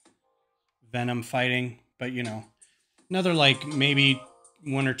and Venom fighting, but you know, another like maybe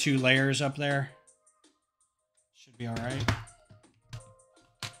 1 or 2 layers up there should be all right.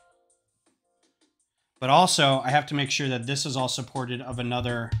 But also I have to make sure that this is all supported of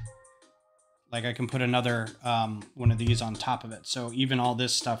another, like I can put another one of these on top of it. So even all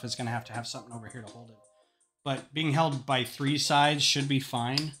this stuff is going to have something over here to hold it. But being held by 3 sides should be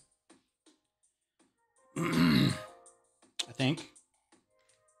fine. I think.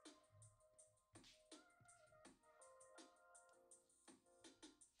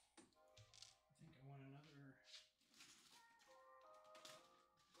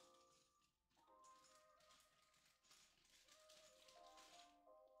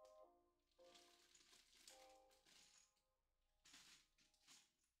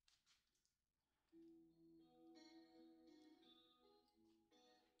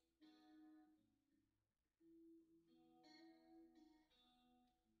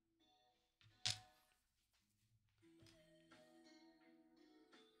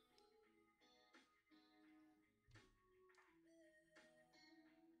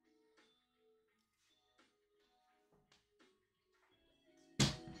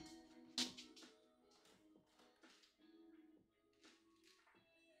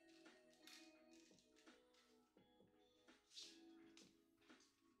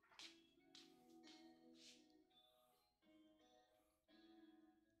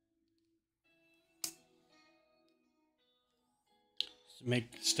 Make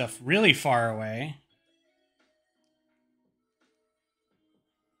stuff really far away.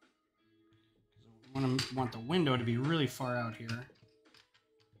 I want the window to be really far out here.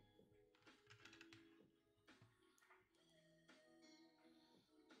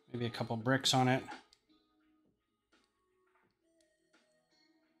 Maybe a couple bricks on it.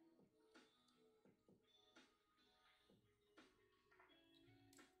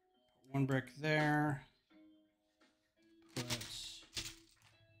 One brick there. Put brick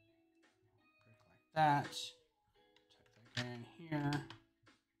like that. Tuck that in here.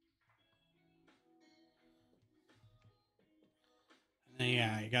 And then,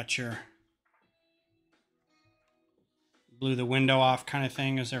 yeah, you got your blew the window off kind of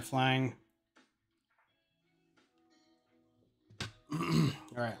thing as they're flying. All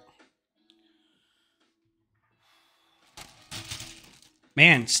right.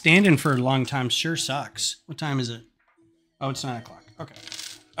 Man, standing for a long time sure sucks. What time is it? Oh, it's 9 o'clock. Okay.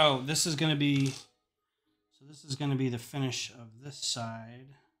 Oh, this is going to be... So this is going to be the finish of this side.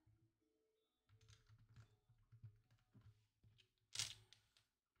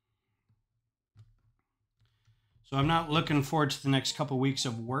 So I'm not looking forward to the next couple weeks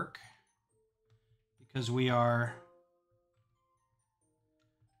of work because we are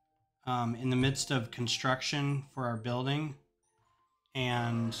in the midst of construction for our building.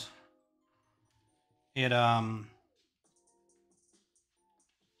 And it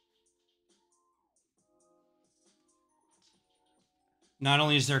not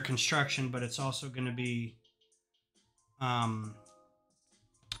only is there construction, but it's also going to be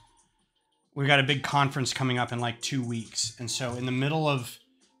we got a big conference coming up in like 2 weeks. And so in the middle of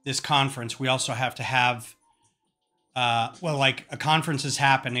this conference, we also have to have well, like a conference is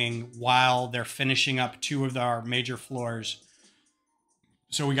happening while they're finishing up 2 of our major floors.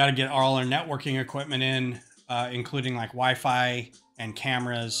 So we got to get all our networking equipment in, including like Wi-Fi and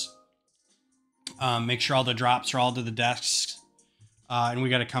cameras. Make sure all the drops are all to the desks. And we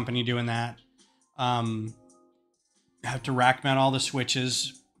got a company doing that. Have to rack mount all the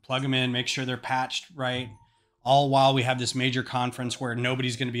switches, plug them in, make sure they're patched right. All while we have this major conference where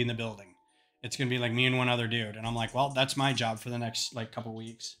nobody's going to be in the building. It's going to be like me and one other dude. And I'm like, well, that's my job for the next like couple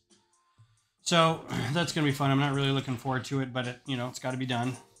weeks. So that's going to be fun. I'm not really looking forward to it, but it, you know, it's got to be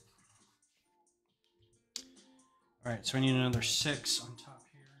done. All right. So I need another 6 on top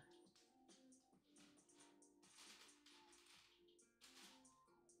here.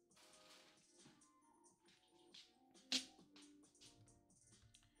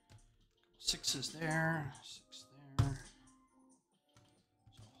 Sixes there, 6 there.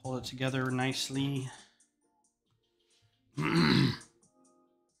 So hold it together nicely.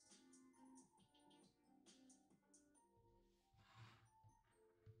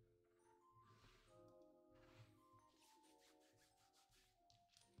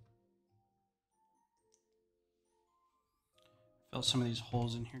 Fill some of these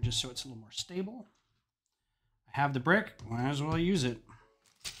holes in here just so it's a little more stable. I have the brick, might as well use it.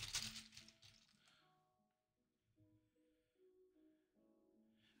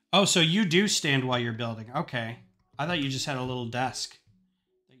 Oh, so you do stand while you're building. Okay. I thought you just had a little desk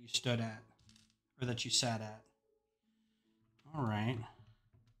that you stood at, or that you sat at. All right.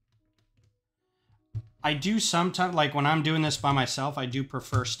 I do sometimes, like when I'm doing this by myself, I do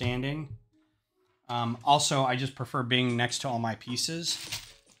prefer standing. Also, I just prefer being next to all my pieces.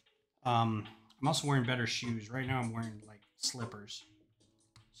 I'm also wearing better shoes. Right now I'm wearing like slippers.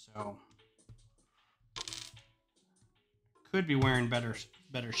 So could be wearing better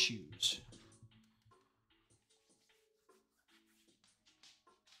shoes.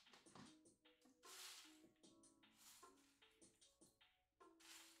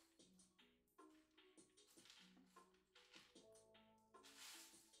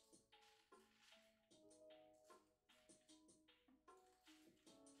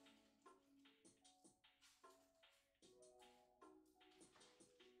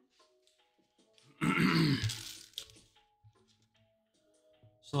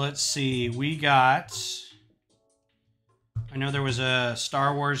 So let's see. We got... I know there was a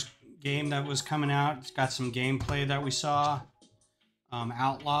Star Wars game that was coming out. It's got some gameplay that we saw.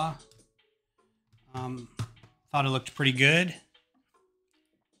 Outlaw. Thought it looked pretty good.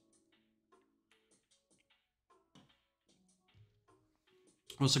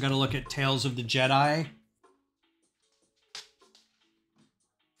 Also got to look at Tales of the Jedi.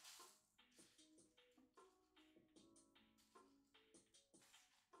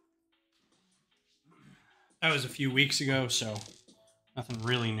 That was a few weeks ago, so nothing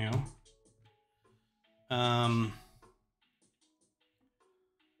really new.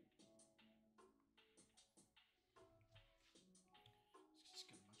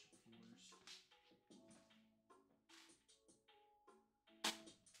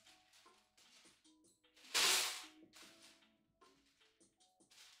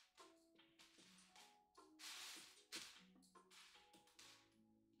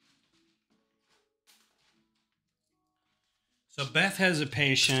 So Beth has a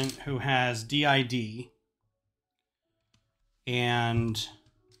patient who has DID, and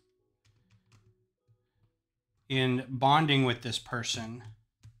in bonding with this person,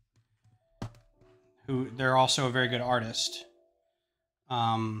 who they're also a very good artist,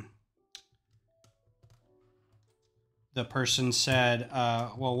 the person said,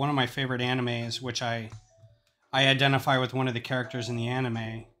 well, one of my favorite animes, which I identify with one of the characters in the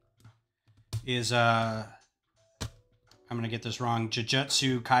anime, is I'm going to get this wrong,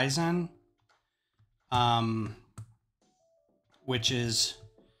 Jujutsu Kaisen, which is,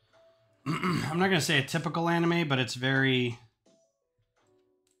 I'm not going to say a typical anime, but it's very,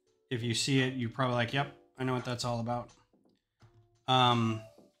 if you see it, you're probably like, yep, I know what that's all about.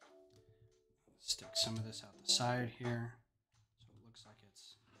 Stick some of this out the side here, so it looks like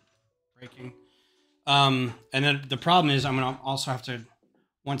it's breaking. And then the problem is I'm going to also have to,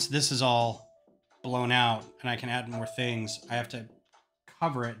 once this is all blown out and I can add more things, I have to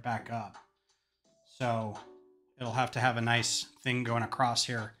cover it back up. So it'll have to have a nice thing going across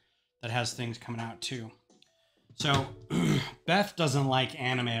here that has things coming out too. So Beth doesn't like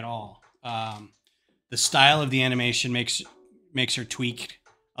anime at all. The style of the animation makes her tweak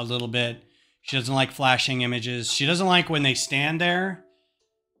a little bit. She doesn't like flashing images. She doesn't like when they stand there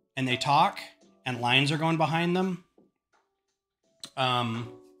and they talk and lines are going behind them.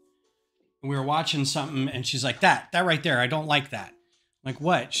 We were watching something and she's like, that right there, I don't like that. I'm like,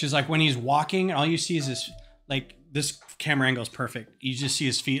 what? She's like, when he's walking and all you see is this, like, this camera angle is perfect. You just see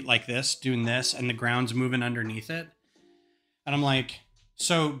his feet like this, doing this, and the ground's moving underneath it. And I'm like,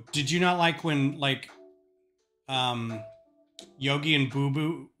 so did you not like when, like, Yogi and Boo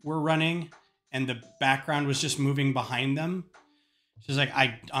Boo were running and the background was just moving behind them? She's like,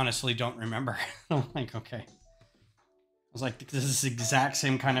 I honestly don't remember. I'm like, okay. I was like, this is the exact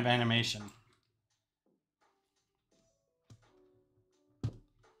same kind of animation.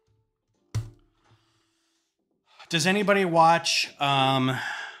 Does anybody watch SanDisk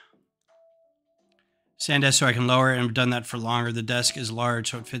so I can lower it? And I've done that for longer. The desk is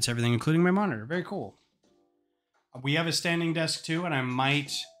large, so it fits everything, including my monitor. Very cool. We have a standing desk too, and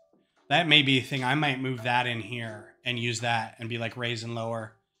that may be a thing. I might move that in here and use that and be like raise and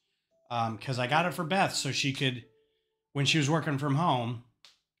lower. Because I got it for Beth so she could, when she was working from home,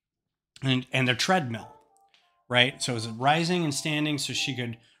 and the treadmill, right? So it was rising and standing so she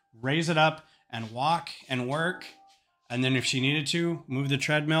could raise it up and walk and work. And then if she needed to, move the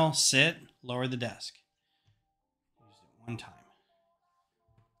treadmill, sit, lower the desk. Used it one time.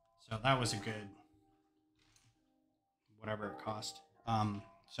 So that was a good, whatever it cost.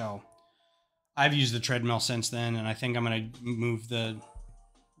 So I've used the treadmill since then, and I think I'm going to move the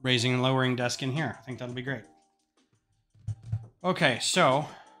raising and lowering desk in here. I think that'll be great. Okay, so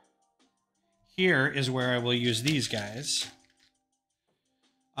here is where I will use these guys.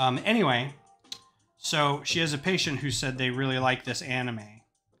 Anyway, so she has a patient who said they really like this anime.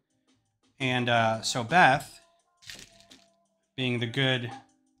 And so Beth, being the good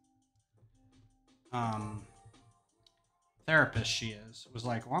therapist she is, was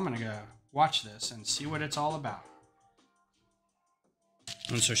like, well, I'm going to go watch this and see what it's all about.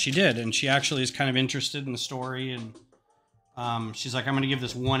 And so she did, and she actually is kind of interested in the story, and she's like, I'm going to give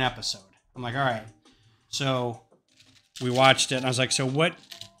this one episode. I'm like, all right. So we watched it, and I was like, so what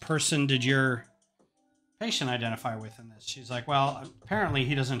person did your patient identify with in this? She's like, well, apparently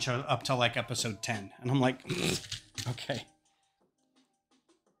he doesn't show up till like episode 10. And I'm like, okay.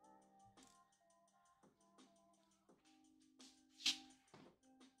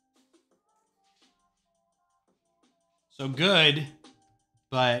 So good,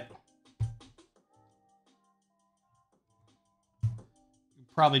 but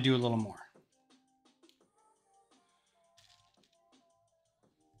probably do a little more.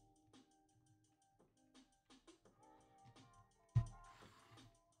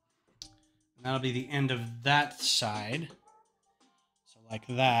 And that'll be the end of that side. So like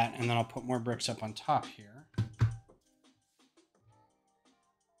that, and then I'll put more bricks up on top here.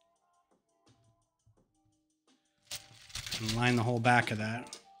 And line the whole back of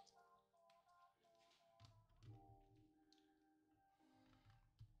that.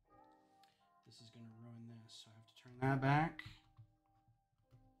 This is going to ruin this, so I have to turn that back.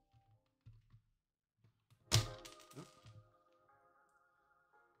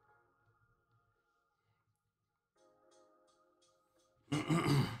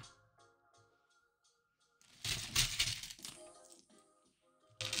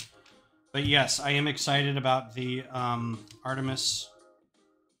 But yes, I am excited about the Artemis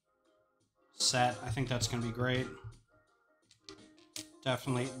set. I think that's going to be great.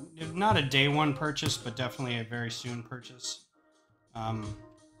 Definitely, not a day one purchase, but definitely a very soon purchase.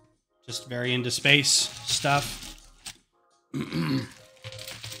 Just very into space stuff. I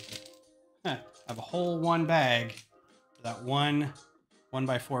have a whole one bag for that one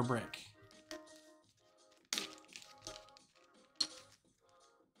 1x4 brick.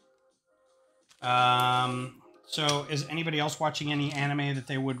 So is anybody else watching any anime that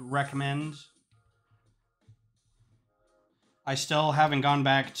they would recommend? I still haven't gone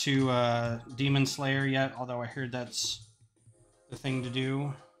back to Demon Slayer yet, although I heard that's the thing to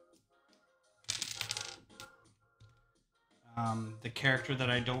do. The character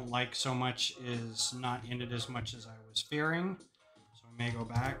that I don't like so much is not in it as much as I was fearing, so I may go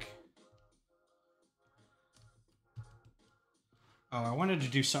back. Oh, I wanted to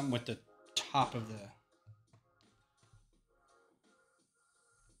do something with the top of the...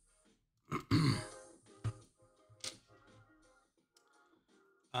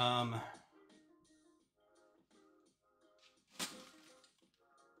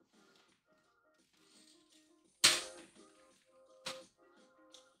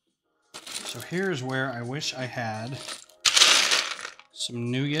 So here's where I wish I had some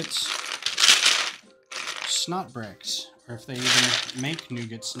nougat snot bricks, or if they even make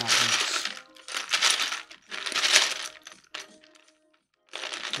nougat snot bricks.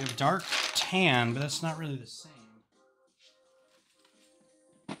 They have dark tan, but that's not really the same.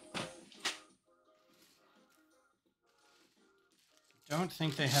 Don't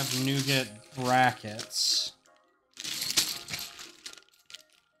think they have nougat brackets.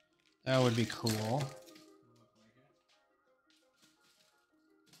 That would be cool.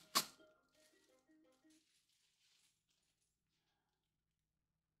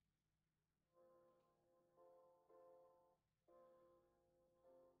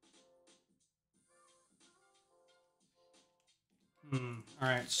 All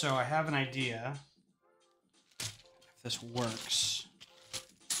right, so I have an idea if this works.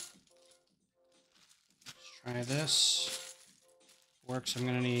 Let's try this. Works. I'm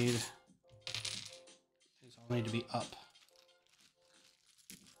gonna need. These all need to be up.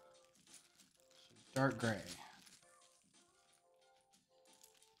 So dark gray.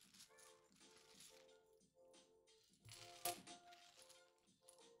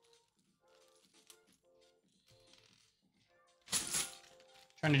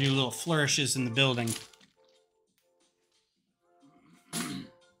 Trying to do little flourishes in the building.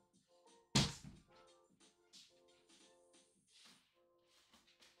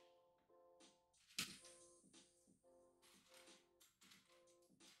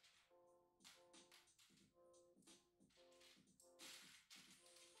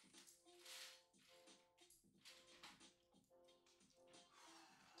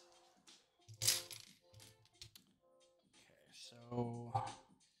 So,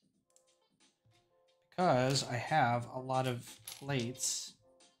 because I have a lot of plates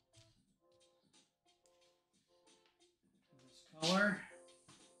this color,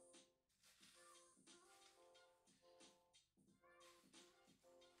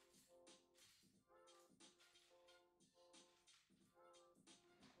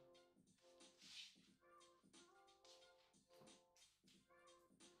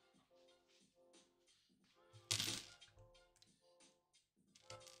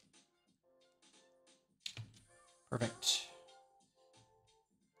 perfect.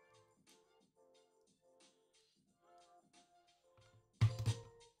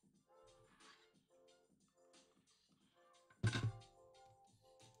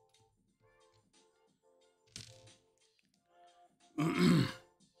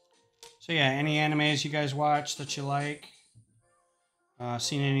 So yeah, any animes you guys watch that you like?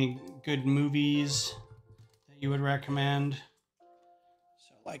 Seen any good movies that you would recommend?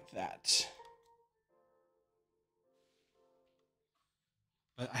 So like that.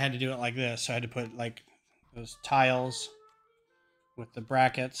 But I had to do it like this. So I had to put like those tiles with the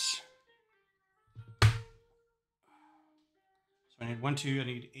brackets. So I need 1, 2, I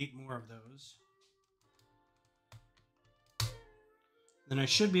need 8 more of those. Then I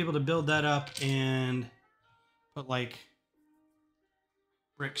should be able to build that up and put like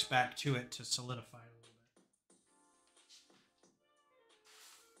bricks back to it to solidify it a little bit.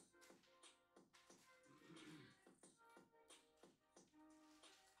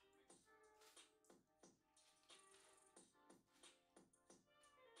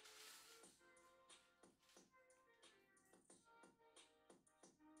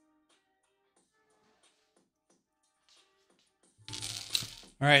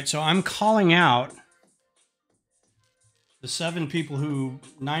 All right, so I'm calling out the 9 people who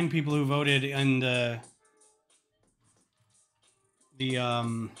voted in the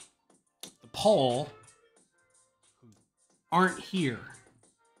poll, who aren't here.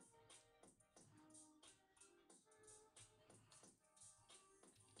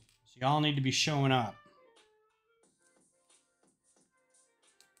 So y'all need to be showing up.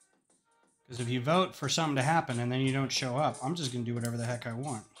 Because if you vote for something to happen and then you don't show up, I'm just going to do whatever the heck I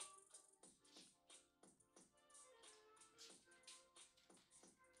want.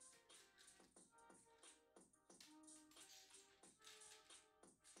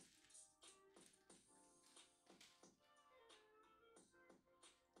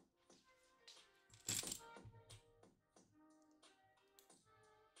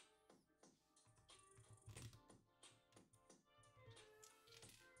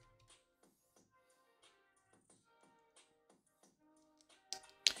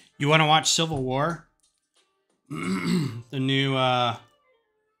 You want to watch Civil War? the new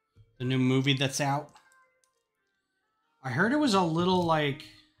movie that's out. I heard it was a little like,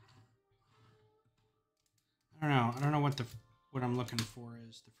 I don't know what I'm looking for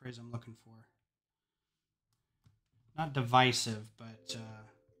is the phrase I'm looking for. Not divisive, but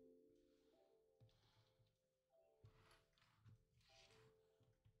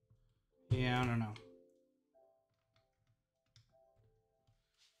yeah, I don't know.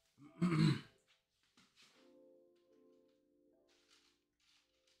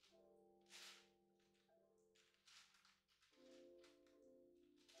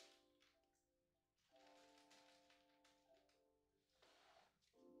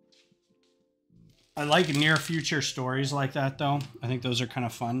 I like near future stories like that, though. I think those are kind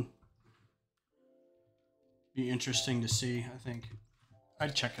of fun. Be interesting to see. I think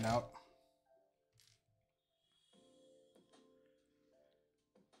I'd check it out.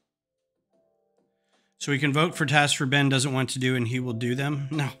 So we can vote for tasks for Ben doesn't want to do and he will do them?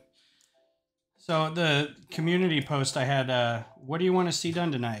 No. So the community post I had, what do you want to see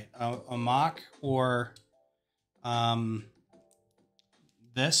done tonight? A MOC or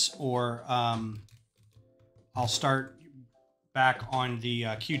this? Or I'll start back on the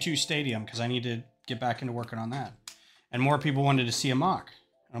Q2 Stadium because I need to get back into working on that. And more people wanted to see a MOC.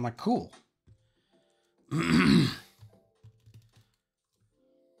 And I'm like, cool.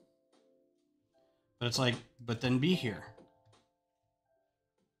 But it's like, but then be here.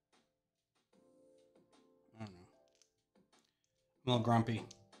 I don't know. I'm a little grumpy.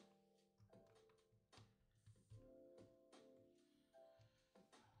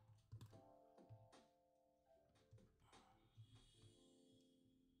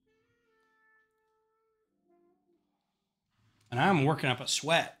 And I'm working up a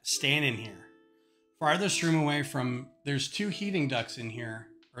sweat standing here. Farthest room away from, there's 2 heating ducts in here,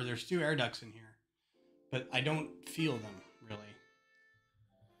 or there's 2 air ducts in here. But I don't feel them, really.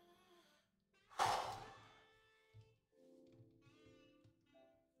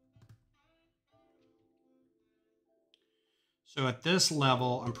 So at this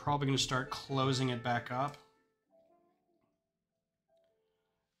level, I'm probably going to start closing it back up.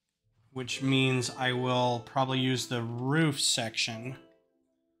 Which means I will probably use the roof section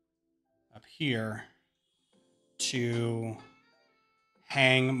up here to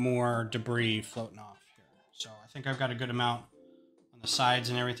hang more debris floating off here. So I think I've got a good amount on the sides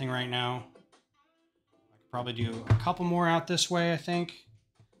and everything right now. I could probably do a couple more out this way, I think.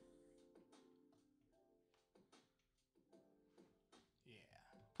 Yeah,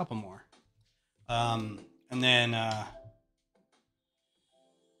 a couple more. And then, yeah,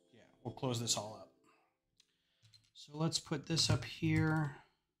 we'll close this all up. So let's put this up here.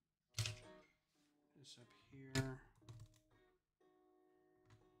 This up here.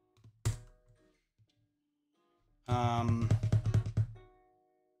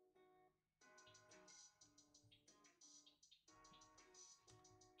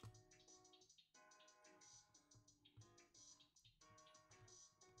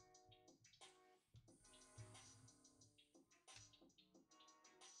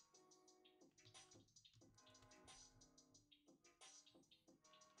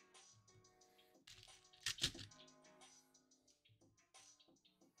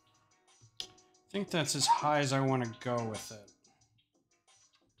 I think that's as high as I want to go with it.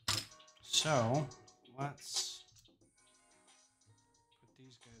 So let's put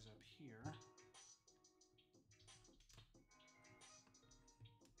these guys up here.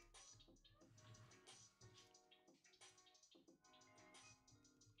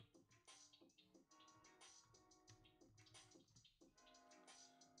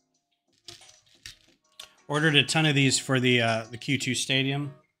 Ordered a ton of these for the Q2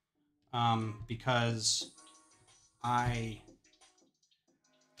 Stadium because I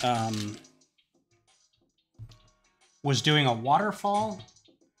was doing a waterfall,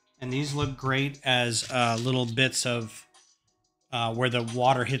 and these look great as little bits of where the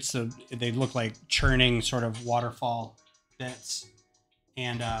water hits they look like churning sort of waterfall bits.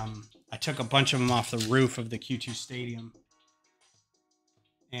 And I took a bunch of them off the roof of the Q2 Stadium.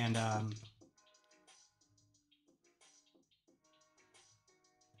 And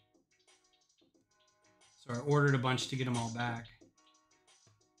so I ordered a bunch to get them all back.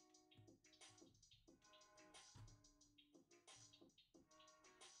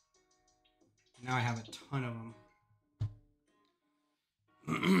 Now I have a ton of them.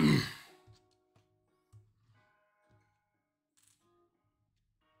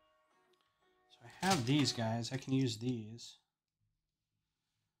 So I have these guys. I can use these.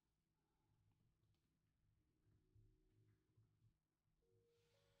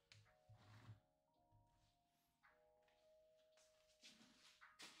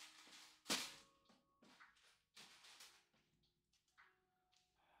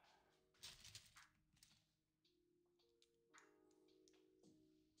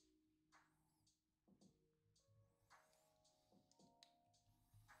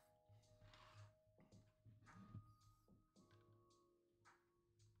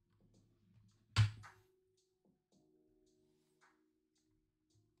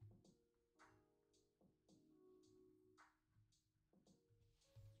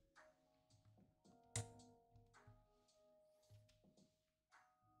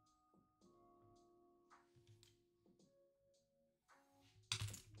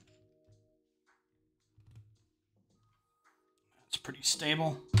 It's pretty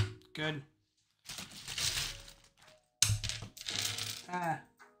stable. Good. That's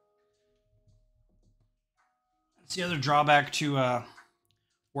the other drawback to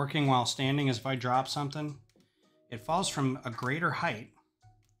working while standing is if I drop something, it falls from a greater height.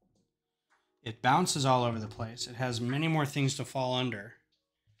 It bounces all over the place. It has many more things to fall under.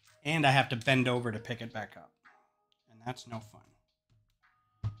 And I have to bend over to pick it back up. And that's no fun.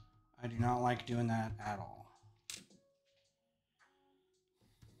 I do not like doing that at all.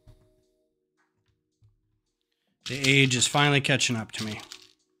 The age is finally catching up to me.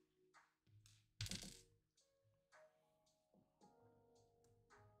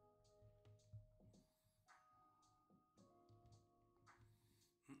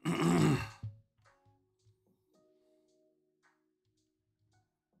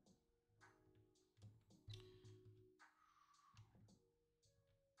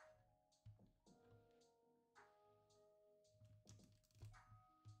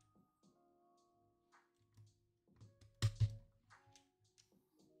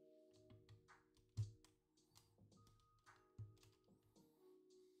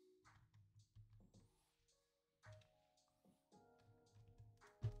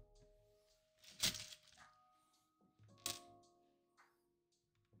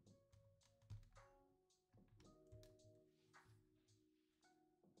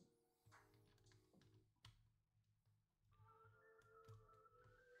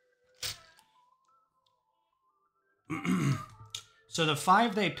 So the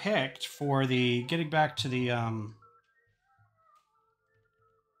 5 they picked for the getting back to the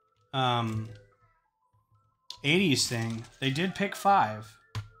 80s thing, they did pick 5.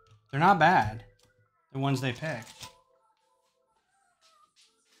 They're not bad, the ones they picked.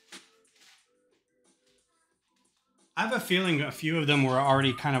 I have a feeling a few of them were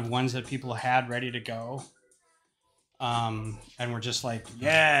already kind of ones that people had ready to go. And we're just like,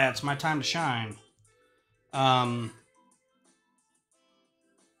 yeah, it's my time to shine.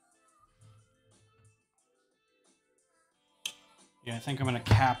 Yeah, I think I'm going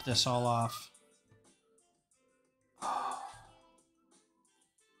to cap this all off.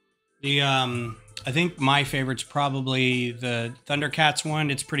 I think my favorite's probably the Thundercats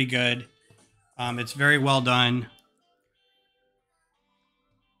one. It's pretty good. It's very well done.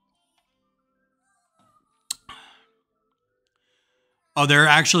 Oh, they're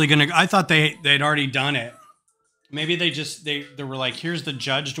actually gonna. I thought they'd already done it. Maybe they were like, here's the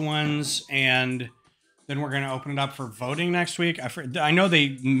judged ones, and then we're gonna open it up for voting next week. I know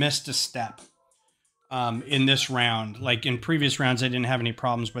they missed a step in this round. Like in previous rounds, they didn't have any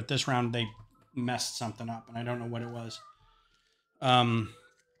problems, but this round they messed something up, and I don't know what it was.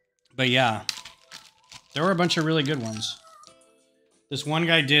 But yeah, there were a bunch of really good ones. This one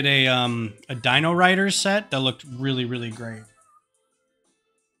guy did a Dino Riders set that looked really, really great.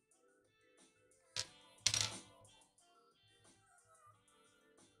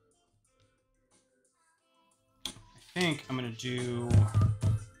 I think I'm going to do...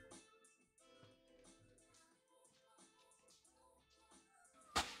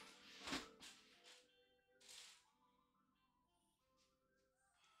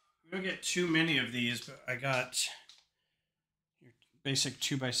 We don't get too many of these, but I got... Here, basic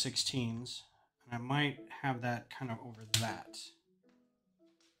 2x16s. And I might have that kind of over that.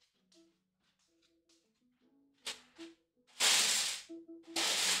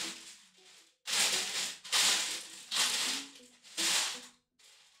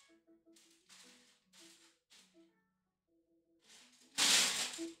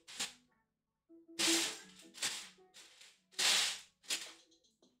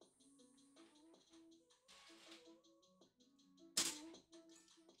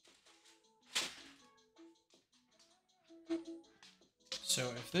 So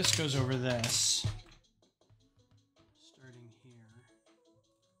if this goes over this, starting here,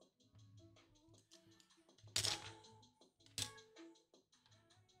 it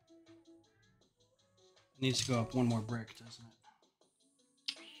needs to go up one more brick, doesn't it?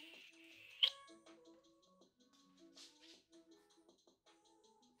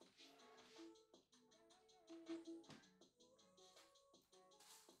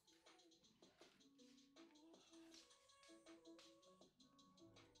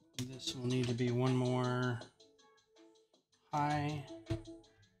 This will need to be one more high. This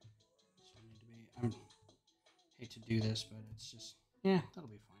will need to be, I hate to do this, but it's just, yeah, that'll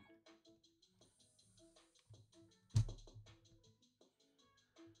be fine.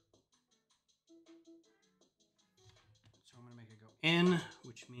 So I'm going to make it go in,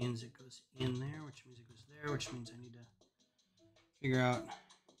 which means it goes in there, which means it goes there, which means I need to figure out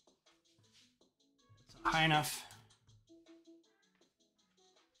it's high enough.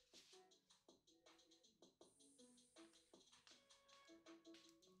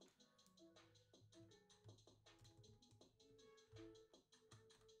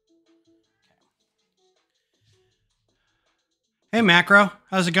 Hey, Macro,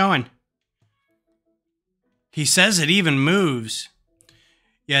 how's it going? He says it even moves.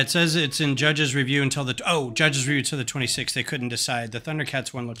 Yeah, it says it's in Judge's review until the... Oh, Judge's review until the 26th. They couldn't decide. The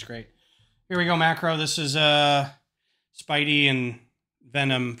Thundercats one looks great. Here we go, Macro. This is Spidey and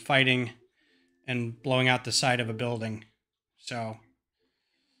Venom fighting and blowing out the side of a building. So,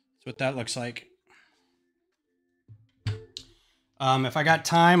 that's what that looks like. If I got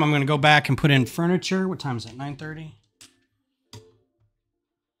time, I'm going to go back and put in furniture. What time is it? 9:30?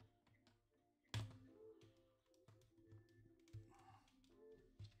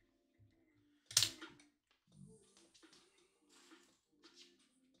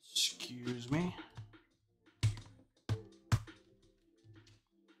 Excuse me.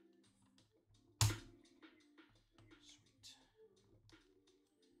 Sweet.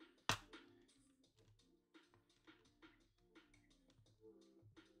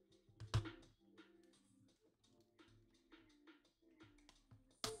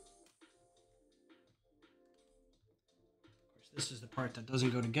 Of course, this is the part that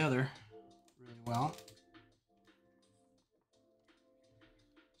doesn't go together really well.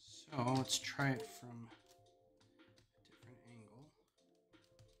 So let's try it from a different angle.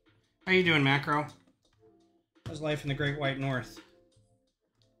 How you doing, Macro? How's life in the Great White North?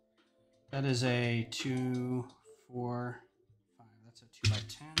 That is a 2, 4, 5. That's a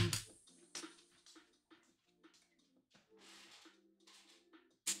 2x10.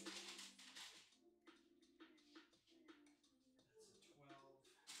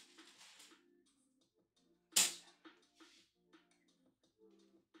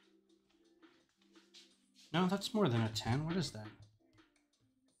 No, that's more than a 10. What is that?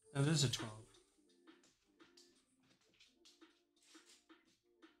 That is a 12.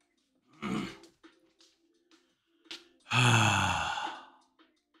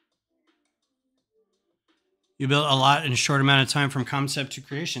 You built a lot in a short amount of time from concept to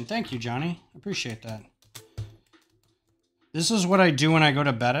creation. Thank you, Johnny. I appreciate that. This is what I do when I go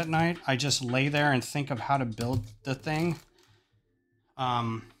to bed at night. I just lay there and think of how to build the thing.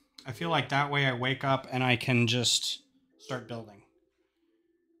 I feel like that way I wake up and I can just start building.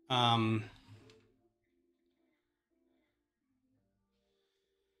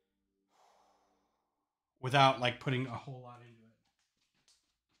 Without like putting a whole lot into it.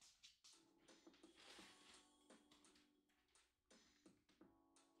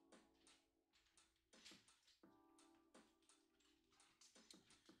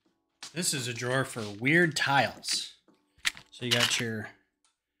 This is a drawer for weird tiles. So you got your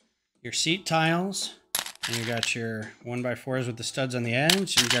seat tiles, and you got your 1x4s with the studs on the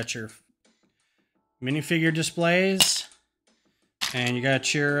edge, you got your minifigure displays, and you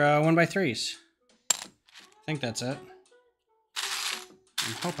got your 1x3s. I think that's it.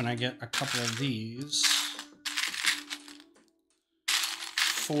 I'm hoping I get a couple of these.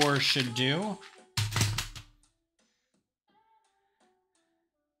 4 should do.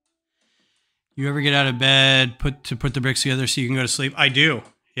 You ever get out of bed, put the bricks together so you can go to sleep? I do.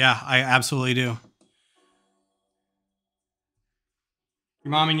 Yeah, I absolutely do.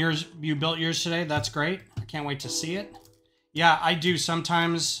 Your mom and yours, you built yours today? That's great. I can't wait to see it. Yeah, I do.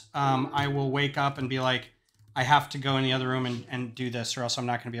 Sometimes I will wake up and be like, I have to go in the other room and do this or else I'm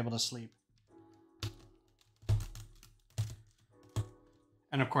not going to be able to sleep.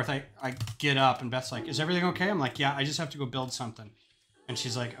 And of course, I get up and Beth's like, is everything okay? I'm like, yeah, I just have to go build something. And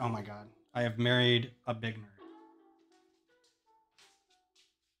she's like, oh my God, I have married a big nerd.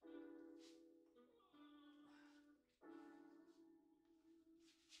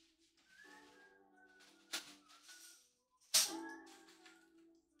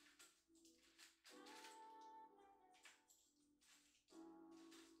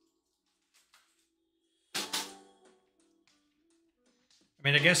 I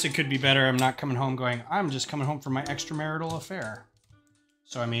mean, I guess it could be better. I'm not coming home going, I'm just coming home for my extramarital affair.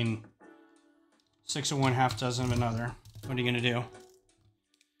 So, I mean, 6 of one, half dozen of another. What are you going to do?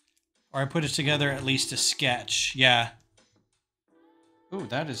 Or I put it together at least a sketch. Yeah. Ooh,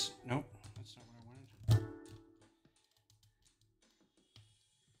 that is... Nope. That's not what I wanted.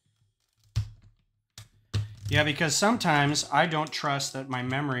 Yeah, because sometimes I don't trust that my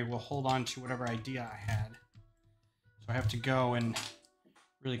memory will hold on to whatever idea I had. So I have to go and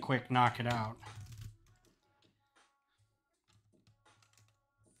really quick knock it out.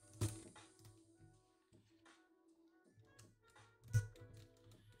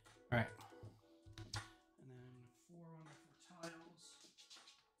 All right. And then 4 wonderful tiles.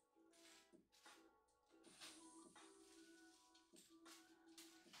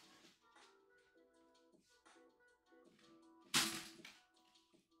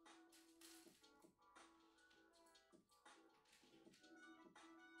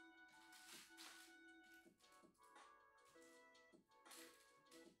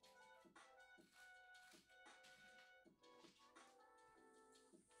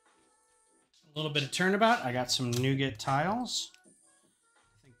 A little bit of turnabout. I got some nougat tiles. I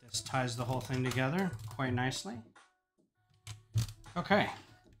think this ties the whole thing together quite nicely. Okay,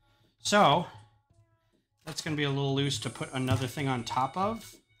 so that's going to be a little loose to put another thing on top of.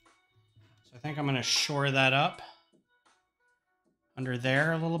 So I think I'm going to shore that up under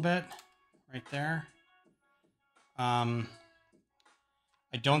there a little bit, right there. I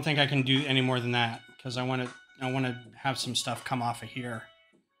don't think I can do any more than that because I want to have some stuff come off of here.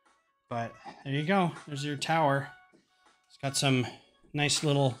 But there you go. There's your tower. It's got some nice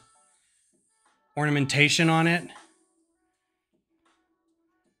little ornamentation on it.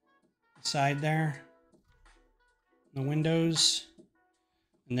 Side there. The windows.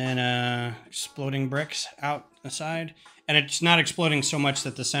 And then exploding bricks out the side. And it's not exploding so much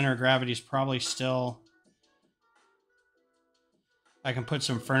that the center of gravity is probably still... I can put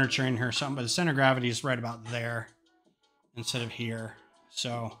some furniture in here or something, but the center of gravity is right about there instead of here.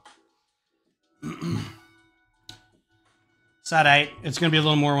 So... It's all right. It's going to be a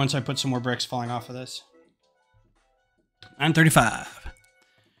little more once I put some more bricks falling off of this.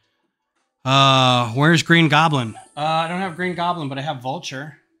 935. Where's Green Goblin? I don't have Green Goblin, but I have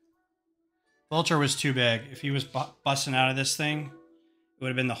Vulture. Vulture was too big. If he was busting out of this thing, it would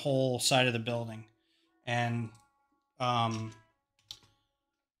have been the whole side of the building. And Venom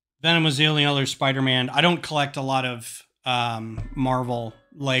was the only other Spider-Man. I don't collect a lot of Marvel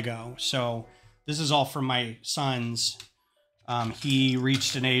Lego, so this is all for my sons. He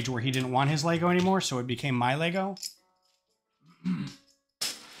reached an age where he didn't want his Lego anymore, so it became my Lego.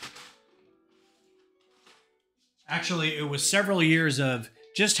 Actually, it was several years of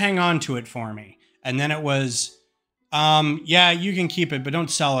just hang on to it for me. And then it was, yeah, you can keep it, but don't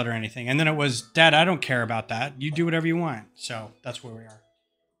sell it or anything. And then it was, Dad, I don't care about that. You do whatever you want. So that's where we are.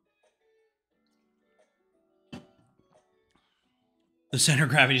 The center of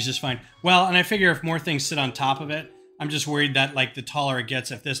gravity is just fine. Well, and I figure if more things sit on top of it, I'm just worried that, like, the taller it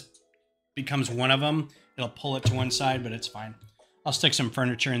gets, if this becomes one of them, it'll pull it to one side, but it's fine. I'll stick some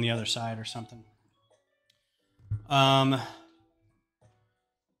furniture in the other side or something.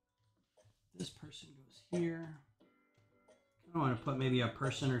 This person goes here. I want to put maybe a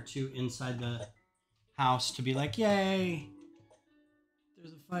person or two inside the house to be like, yay,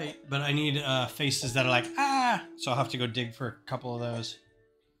 there's a fight. But I need faces that are like, ah, so I'll have to go dig for a couple of those.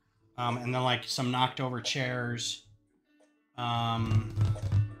 And then like some knocked over chairs. Oh,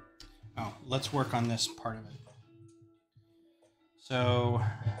 let's work on this part of it. So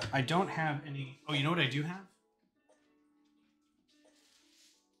I don't have any, oh, you know what I do have?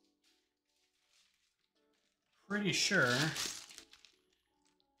 Pretty sure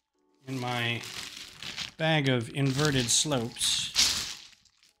in my bag of inverted slopes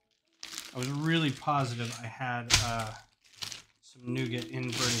I was really positive I had some nougat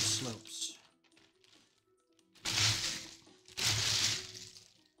inverted slopes.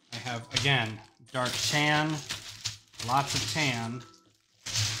 I have, again, dark tan, lots of tan.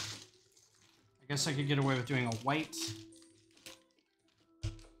 I guess I could get away with doing a white.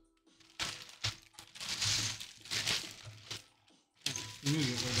 Nougat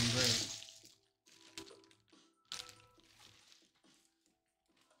would have been great.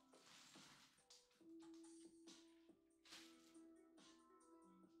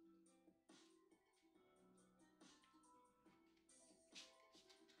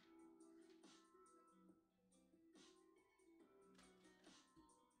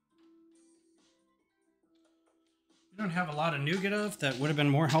 Don't have a lot of nougat of that would have been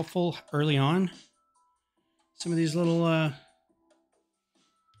more helpful early on. Some of these little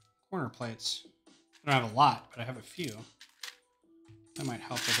corner plates. I don't have a lot, but I have a few. That might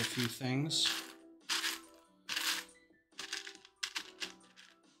help with a few things.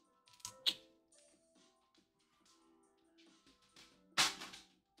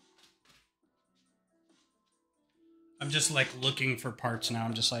 I'm just like looking for parts now.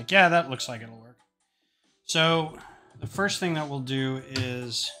 I'm just like, yeah, that looks like it'll work. So the first thing that we'll do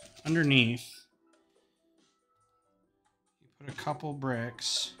is underneath, you put a couple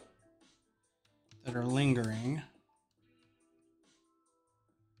bricks that are lingering.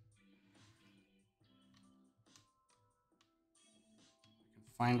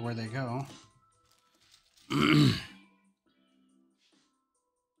 Find where they go. In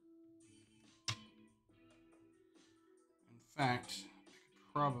fact, I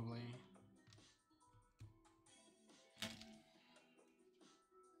could probably...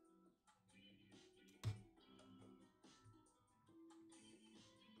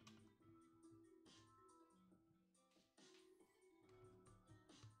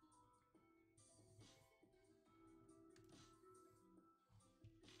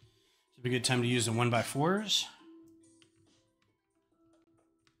 It'd be a good time to use the 1x4s.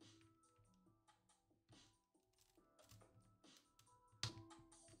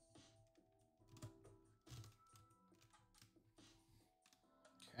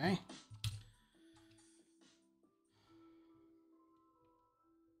 Okay.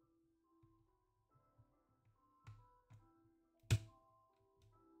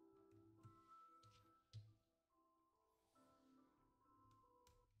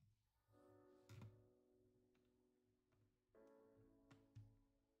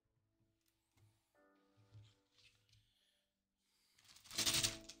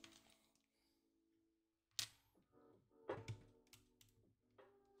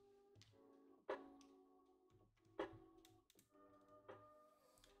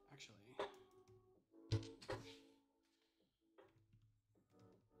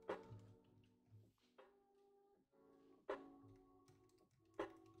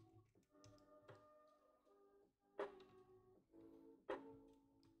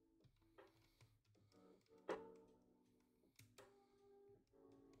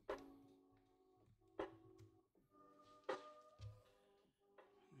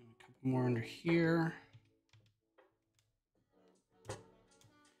 A couple more under here.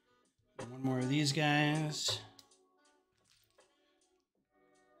 And one more of these guys.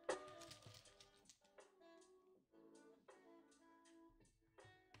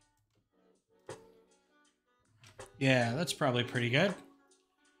 Yeah, that's probably pretty good.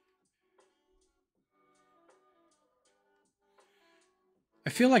 I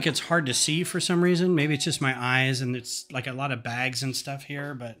feel like it's hard to see for some reason. Maybe it's just my eyes and it's like a lot of bags and stuff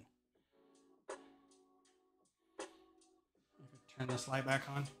here, but turn this light back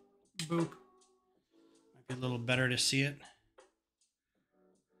on. Boop. Might be a little better to see it.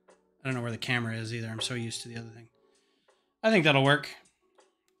 I don't know where the camera is either. I'm so used to the other thing. I think that'll work.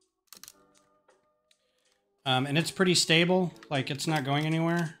 And it's pretty stable. Like, it's not going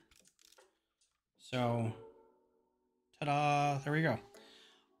anywhere. So, ta-da. There we go.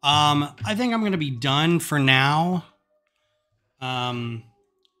 I think I'm going to be done for now. I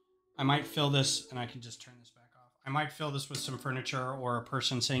might fill this, and I can just turn this back off. I might fill this with some furniture or a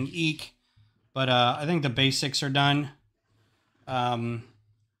person saying eek. But I think the basics are done. Let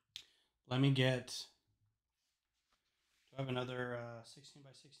me get... Do I have another 16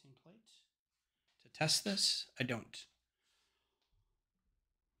 by 16 plate to test this? I don't.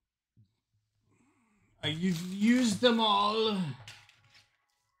 You've used them all.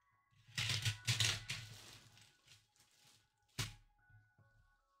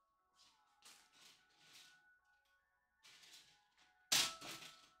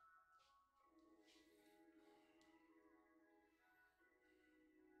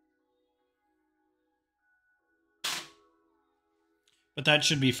 but that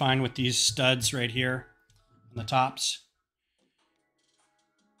should be fine with these studs right here on the tops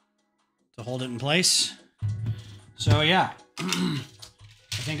to hold it in place. So yeah, I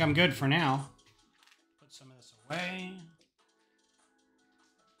think I'm good for now. Put some of this away.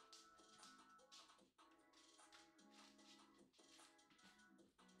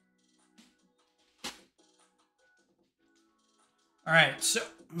 All right, so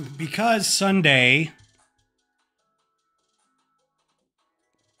because Sunday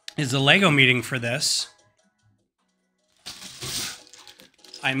is the Lego meeting for this,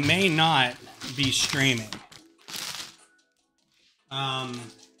 I may not be streaming. Trying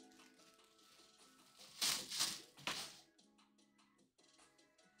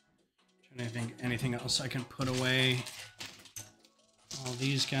to think anything else I can put away. All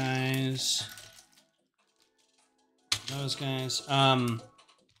these guys. Those guys.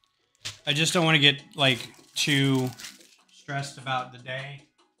 I just don't want to get like too stressed about the day.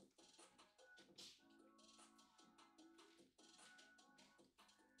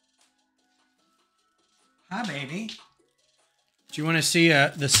 Hi, baby. Do you want to see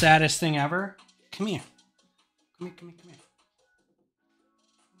the saddest thing ever? Come here. Come here, come here, come here.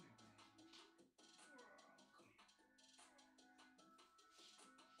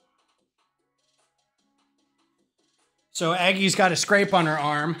 So Aggie's got a scrape on her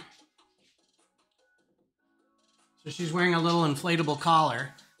arm. So she's wearing a little inflatable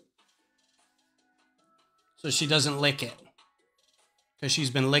collar. So she doesn't lick it. Because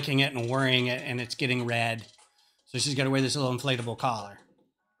she's been licking it and worrying it and it's getting red. So she's got to wear this little inflatable collar.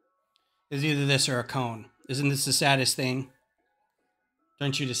 It's either this or a cone. Isn't this the saddest thing?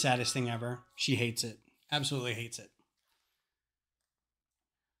 Don't you the saddest thing ever? She hates it. Absolutely hates it.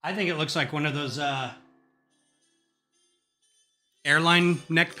 I think it looks like one of those airline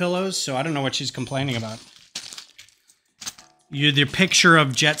neck pillows, so I don't know what she's complaining about. You're the picture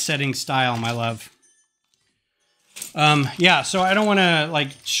of jet setting style, my love. Yeah, so I don't want to like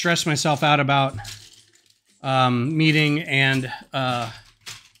stress myself out about meeting and a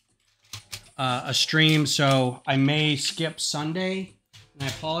stream, so I may skip Sunday, and I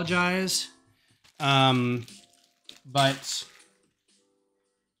apologize. But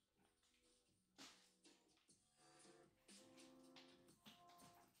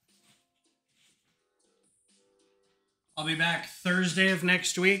I'll be back Thursday of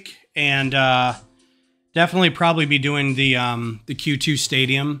next week, and definitely probably be doing the Q2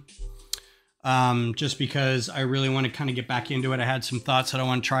 Stadium, just because I really want to kind of get back into it. I had some thoughts that I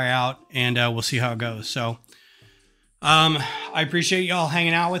want to try out, and we'll see how it goes. So I appreciate y'all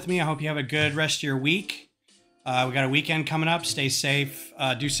hanging out with me. I hope you have a good rest of your week. We got a weekend coming up. Stay safe.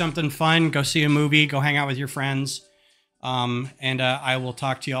 Do something fun. Go see a movie. Go hang out with your friends. And I will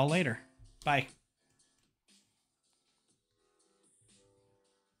talk to y'all later. Bye.